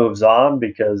maybe he moves on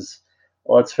because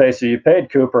let's face it, you paid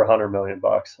Cooper $100 million.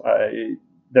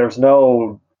 There's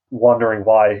no wondering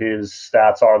why his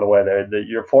stats are the way that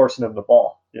you're forcing him the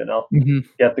ball. Mhm.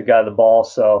 Get the guy the ball.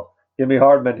 So give me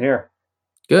Hardman here.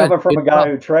 Good, Coming from good a guy call.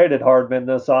 who traded Hardman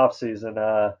this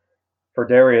offseason for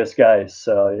Darius Geis.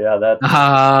 So yeah, Oh,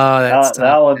 that's that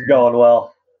tough, one's man. going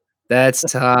well. That's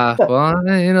tough. Well,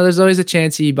 there's always a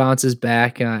chance he bounces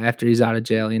back, after he's out of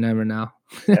jail. You never know.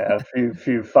 Yeah, a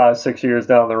few 5, 6 years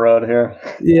down the road here.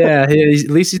 Yeah, at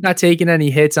least he's not taking any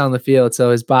hits on the field,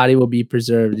 so his body will be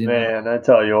preserved. Man, I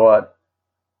tell you what,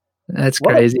 That's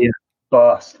what a crazy.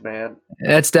 bust, man.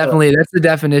 That's the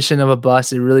definition of a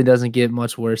bust. It really doesn't get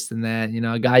much worse than that.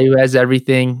 A guy who has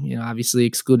everything, obviously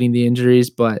excluding the injuries,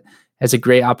 but has a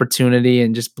great opportunity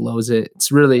and just blows it. It's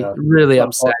really, Yeah, really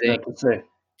it's upsetting. unfortunate to see.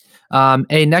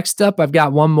 Hey, next up, I've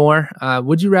got one more.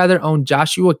 Would you rather own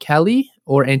Joshua Kelly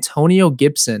or Antonio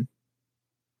Gibson?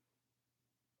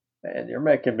 Man, you're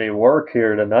making me work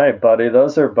here tonight, buddy.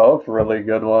 Those are both really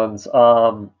good ones.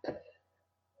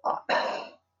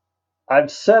 I've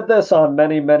said this on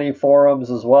many, many forums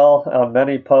as well, on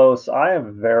many posts. I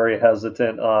am very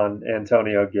hesitant on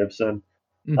Antonio Gibson.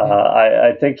 Hmm.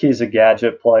 I think he's a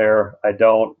gadget player. I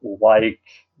don't like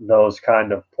those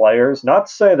kind of players. Not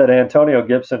to say that Antonio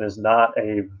Gibson is not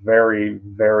a very,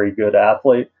 very good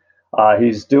athlete.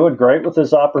 He's doing great with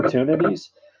his opportunities,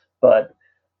 but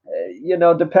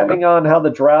depending on how the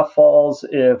draft falls,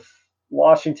 if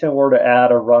Washington were to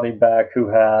add a running back who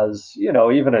has,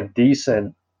 even a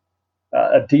decent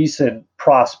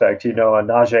prospect, a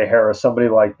Najee Harris, somebody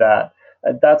like that.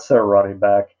 That's their running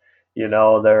back.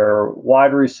 Their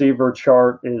wide receiver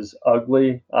chart is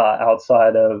ugly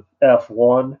outside of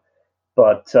F1,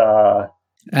 but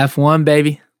F1,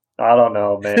 baby. I don't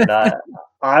know, man.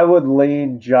 I would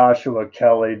lean Joshua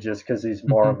Kelly just because he's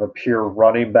more Hmm. of a pure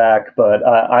running back. But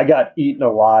I got eaten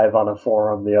alive on a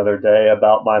forum the other day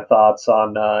about my thoughts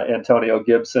on Antonio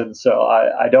Gibson. So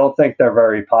I don't think they're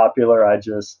very popular.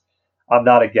 I'm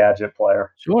not a gadget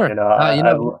player. Sure. You know, I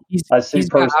I see He's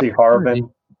got opportunity.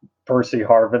 Percy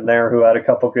Harvin there, who had a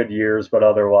couple good years, but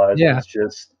otherwise Yeah. was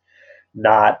just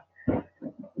not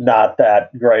not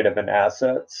that great of an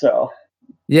asset. So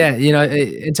Yeah,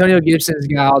 Antonio Gibson's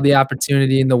got all the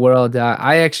opportunity in the world.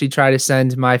 I actually tried to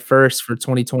send my first for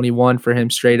 2021 for him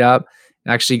straight up.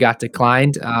 Actually got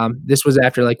declined. This was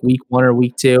after like week 1 or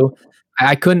week 2.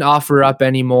 I couldn't offer up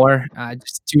anymore.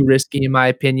 Just too risky in my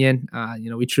opinion.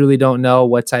 We truly don't know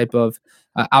what type of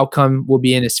outcome will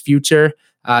be in his future.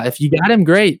 If you got him,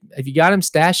 great. If you got him,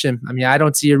 stash him. I mean, I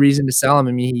don't see a reason to sell him.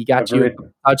 I mean, he got you a agreed.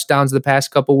 couple touchdowns the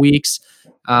past couple weeks.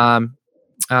 Um,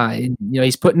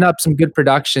 he's putting up some good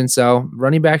production, so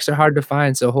running backs are hard to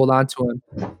find, so hold on to him.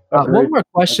 One Agreed. more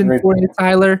question Agreed. for you,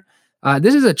 Tyler.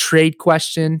 This is a trade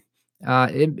question.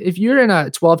 If you're in a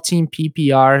 12-team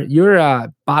PPR, you're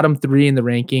bottom 3 in the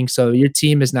ranking, so your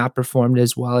team has not performed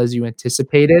as well as you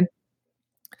anticipated.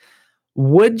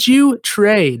 Would you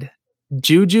trade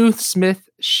Juju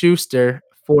Smith-Schuster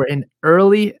for an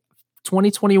early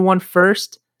 2021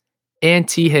 first and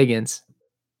T. Higgins?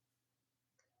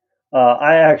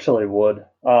 I actually would.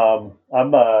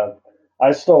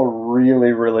 I still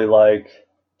really, really like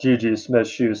Juju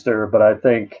Smith-Schuster, but I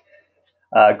think,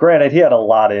 granted, he had a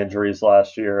lot of injuries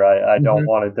last year. I don't Mhm.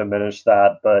 want to diminish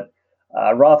that, but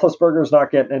Roethlisberger's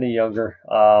not getting any younger.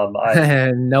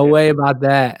 No way about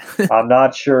that. I'm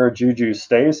not sure Juju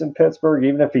stays in Pittsburgh,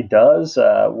 even if he does.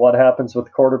 What happens with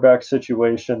the quarterback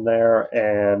situation there,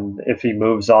 and if he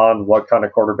moves on, what kind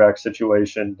of quarterback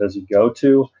situation does he go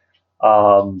to?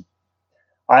 Um,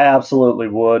 I absolutely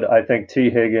would. I think T.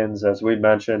 Higgins, as we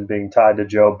mentioned, being tied to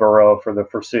Joe Burrow for the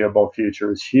foreseeable future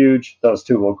is huge. Those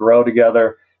two will grow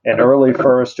together. And early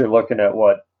first, you're looking at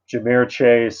what? Jameer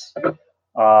Chase.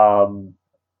 Man,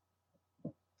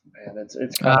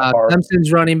 it's kind of hard.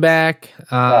 Clemson's running back.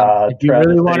 If you Travis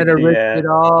really wanted to risk it Etienne.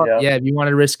 all, Yeah. yeah, if you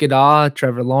wanted to risk it all,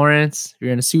 Trevor Lawrence, if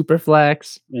you're in a super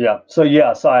flex. Yeah. So,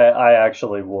 yes, I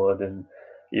actually would. And,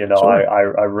 Sure.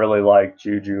 I really like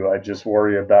Juju. I just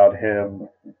worry about him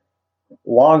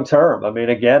long term. I mean,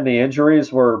 again, the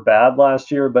injuries were bad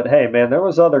last year, but hey, man, there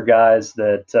was other guys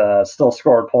that still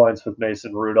scored points with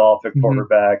Mason Rudolph at Mhm.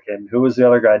 quarterback, and who was the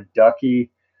other guy?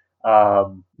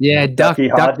 Um, Yeah, Ducky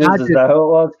Duck Hodges. Is Hodges. that who it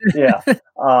was? Yeah.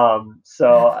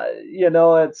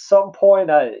 At some point,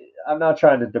 I'm not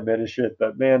trying to diminish it,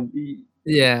 but man,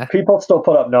 Yeah. people still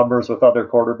put up numbers with other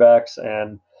quarterbacks,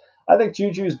 and I think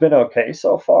Juju's been okay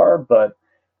so far, but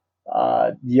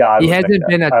yeah, I He wouldn't make hasn't that.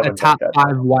 been a I a wouldn't make top that 5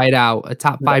 jump. wideout, a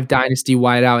top No, 5 dynasty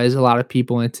wideout as a lot of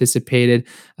people anticipated.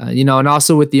 And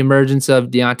also with the emergence of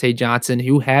Deontay Johnson,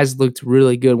 who has looked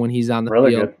really good when he's on the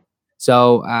really field. good.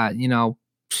 So,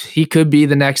 he could be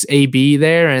the next AB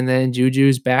there, and then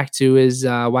Juju's back to his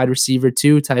wide receiver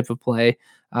 2 type of play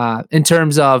in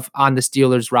terms of on the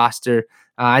Steelers roster.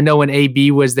 I know when AB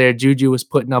was there, Juju was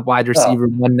putting up wide Oh, receiver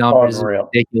 1 numbers. It's unreal.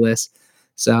 ridiculous.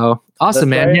 So, The awesome,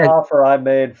 man. trade Yeah, offer I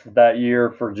made for that year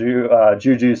for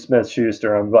Juju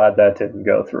Smith-Schuster, I'm glad that didn't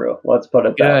go through. Let's put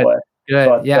it that good, way. good.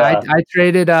 But Yeah, I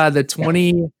traded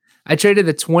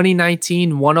the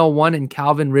 2019 101 and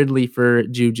Calvin Ridley for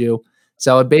Juju.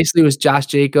 So it basically was Josh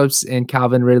Jacobs and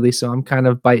Calvin Ridley. So I'm kind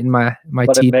of biting my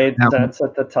but it teeth made on that one. sense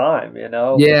at the time, you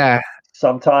know. Yeah,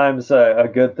 Sometimes a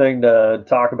good thing to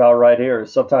talk about right here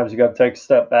is sometimes you got to take a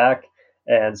step back,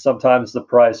 and sometimes the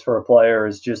price for a player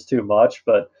is just too much.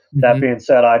 But that mhm, being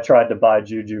said, I tried to buy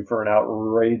Juju for an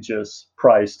outrageous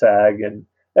price tag, and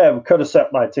could have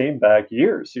set my team back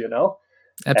years, you know.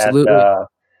 And absolutely.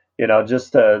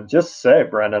 just say,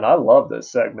 Brendan, I love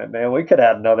this segment, man. We could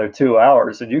add another 2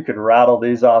 hours, and you could rattle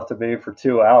these off to me for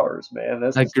 2 hours, man.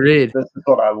 Agreed. This is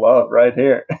what I love right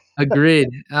here. Agreed.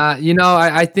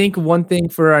 I think one thing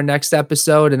for our next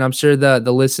episode, and I'm sure the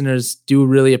listeners do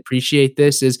really appreciate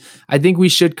this, is I think we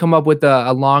should come up with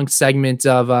a long segment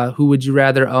of who would you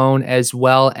rather own, as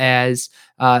well as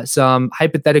some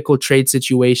hypothetical trade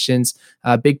situations.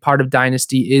 A big part of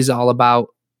Dynasty is all about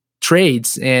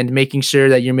trades and making sure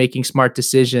that you're making smart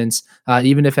decisions,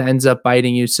 even if it ends up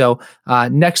biting you. So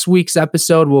next week's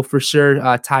episode will for sure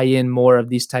tie in more of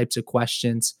these types of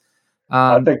questions.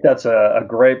 I Um, think that's a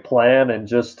great plan. And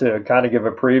just to kind of give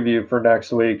a preview for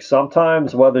next week,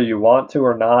 sometimes whether you want to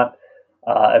or not,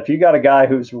 if you got a guy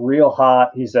who's real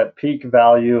hot, he's at peak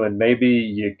value, and maybe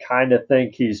you kind of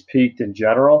think he's peaked in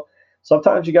general,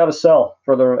 sometimes you got to sell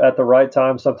at the right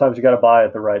time. Sometimes you got to buy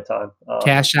at the right time.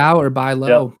 Cash out or buy Yep.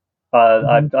 low.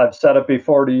 Mhm, I've said it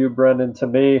before to you, Brendan. To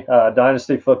me,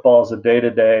 dynasty football is a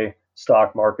day-to-day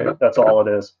stock market. That's all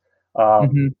it is. Um,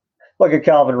 mhm. Look at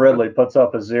Calvin Ridley, puts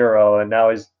up a zero, and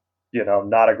now he's,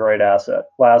 not a great asset.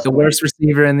 The Last worst week,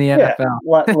 receiver in the yeah,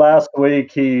 NFL. last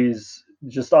week he's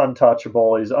just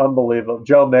untouchable. He's unbelievable.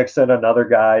 Joe Mixon, another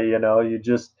guy.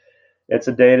 It's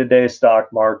a day-to-day stock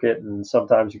market, and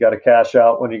sometimes you got to cash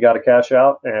out when you got to cash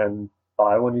out, and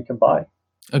buy when you can buy.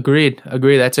 Agreed.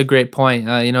 Agreed. That's a great point.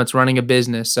 It's running a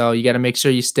business, so you got to make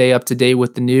sure you stay up to date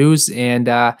with the news and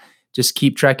just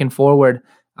keep trekking forward.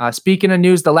 Speaking of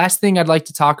news, the last thing I'd like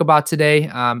to talk about today,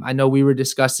 I know we were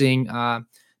discussing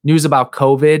news about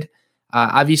COVID.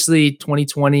 Obviously,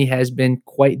 2020 has been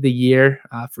quite the year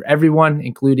for everyone,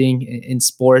 including in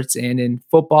sports and in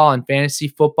football and fantasy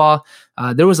football.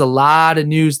 There was a lot of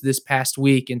news this past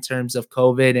week in terms of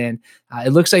COVID, and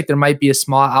it looks like there might be a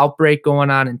small outbreak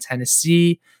going on in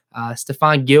Tennessee.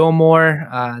 Stephon Gilmore,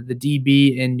 the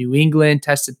DB in New England,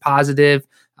 tested positive.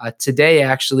 Today,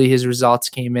 actually, his results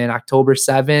came in October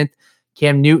 7th.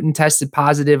 Cam Newton tested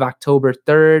positive October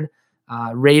 3rd.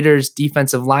 Raiders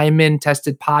defensive lineman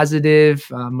tested positive.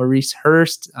 Maurice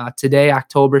Hurst today,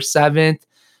 October 7th.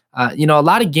 A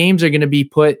lot of games are going to be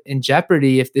put in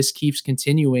jeopardy if this keeps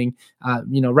continuing.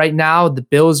 Right now, the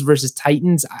Bills versus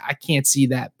Titans, I can't see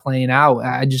that playing out.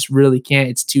 I just really can't.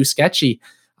 It's too sketchy.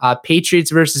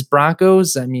 Patriots versus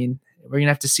Broncos, I mean, we're going to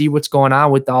have to see what's going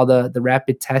on with all the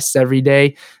rapid tests every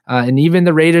day. And even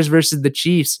the Raiders versus the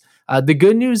Chiefs. The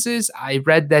good news is I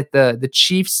read that the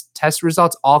Chiefs test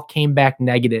results all came back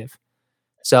negative.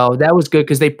 So that was good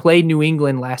because they played New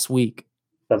England last week.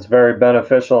 That's very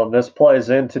beneficial, and this plays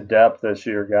into depth this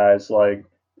year, guys. Like,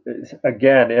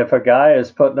 again, if a guy is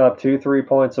putting up 2, 3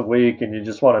 points a week and you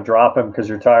just want to drop him because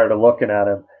you're tired of looking at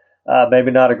him,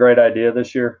 maybe not a great idea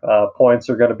this year. Points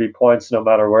are going to be points no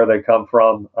matter where they come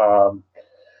from.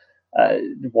 Uh,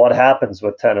 what happens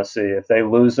with Tennessee if they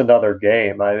lose another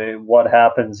game? I mean, what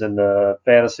happens in the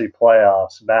fantasy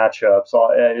playoffs, matchups?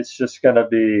 It's just going to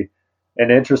be an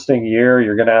interesting year.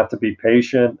 You're going to have to be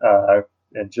patient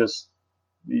and just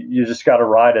you just got to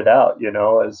ride it out.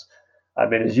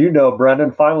 As you know,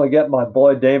 Brendan, finally getting my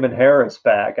boy Damon Harris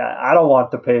back. I don't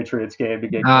want the Patriots game to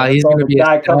get He's going canceled. to The be a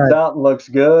guy comes stud. out and looks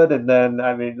good, and then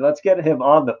let's get him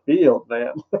on the field,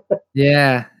 man.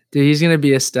 Yeah. Dude, he's gonna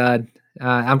be a stud.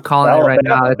 I'm calling it right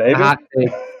now. Alabama, It's a baby. hot take.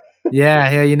 Yeah,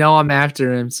 yeah, you know I'm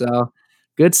after him. So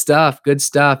good stuff. Good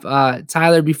stuff.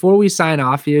 Tyler, before we sign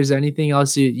off here, is there anything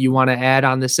else you want to add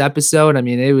on this episode? I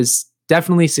mean, it was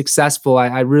definitely successful.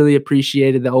 I really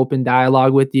appreciated the open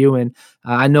dialogue with you, and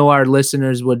I know our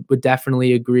listeners would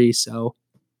definitely agree. So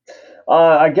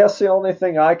I guess the only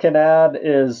thing I can add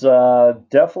is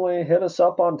definitely hit us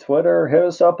up on Twitter, hit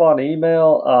us up on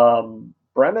email.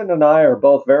 Brendan and I are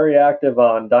both very active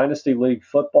on Dynasty League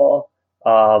football.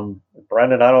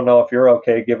 Brendan, I don't know if you're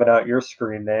okay giving out your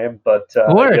screen name, but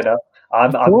of course,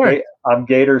 I'm of course. I'm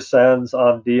Gator Sens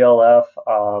on DLF.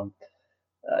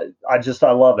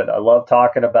 I love it. I love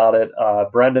talking about it.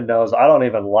 Brendan knows I don't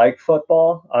even like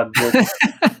football.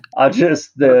 I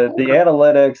just the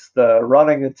analytics, the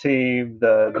running a team,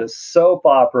 the soap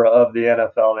opera of the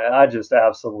NFL, man. I just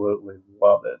absolutely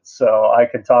love it. So I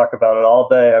can talk about it all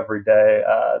day, every day.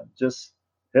 Just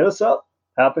hit us up.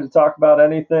 Happy to talk about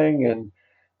anything and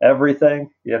everything.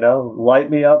 Light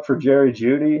me up for Jerry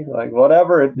Judy, like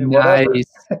whatever. Nice.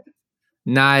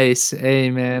 Nice.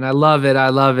 Hey man, I love it. I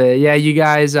love it. Yeah, you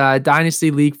guys, Dynasty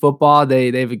League Football,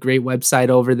 they have a great website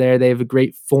over there. They have a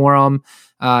great forum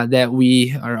that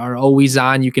we are always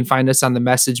on. You can find us on the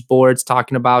message boards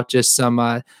talking about just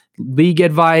some league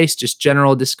advice, just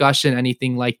general discussion,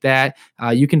 anything like that.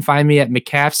 You can find me at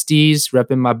McCaffstees,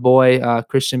 repping my boy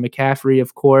Christian McCaffrey,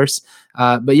 of course.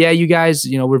 But yeah, you guys,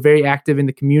 we're very active in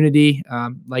the community.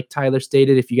 Like Tyler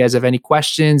stated, if you guys have any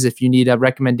questions, if you need a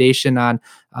recommendation on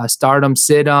stardom,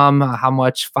 sidum, how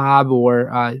much fob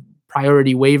or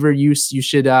priority waiver use you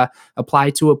should apply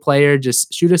to a player,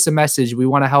 just shoot us a message. We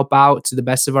want to help out to the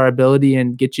best of our ability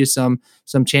and get you some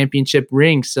championship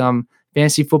rings, some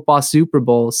fantasy football Super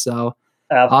Bowls. So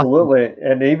awesome. Absolutely.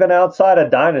 And even outside of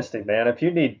Dynasty, man, if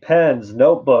you need pens,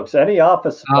 notebooks, any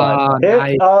office supplies, hit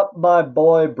Nice. up my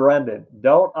boy Brendan.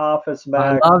 Don't Office I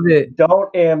Max, love it.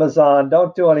 don't Amazon,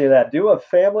 don't do any of that. Do a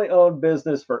family owned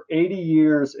business for 80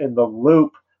 years in the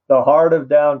Loop, the heart of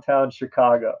downtown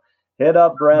Chicago. Hit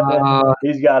up Brendan. Uh,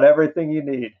 He's got everything you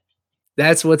need.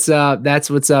 That's what's up.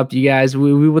 That's what's up, you guys.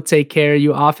 We will take care of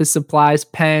you. Office supplies,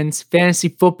 pens, fantasy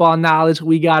football knowledge.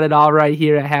 We got it all right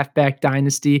here at Halfback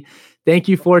Dynasty. Thank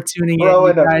you for tuning in, Throw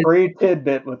you in a guys. free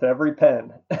tidbit with every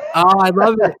pen. Oh, I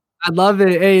love it. I love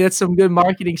it. Hey, that's some good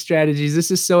marketing strategies. This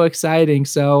is so exciting.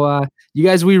 So, you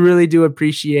guys, we really do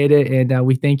appreciate it. And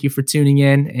we thank you for tuning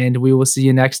in, and we will see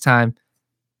you next time.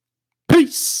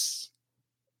 Peace.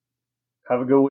 Have a good week.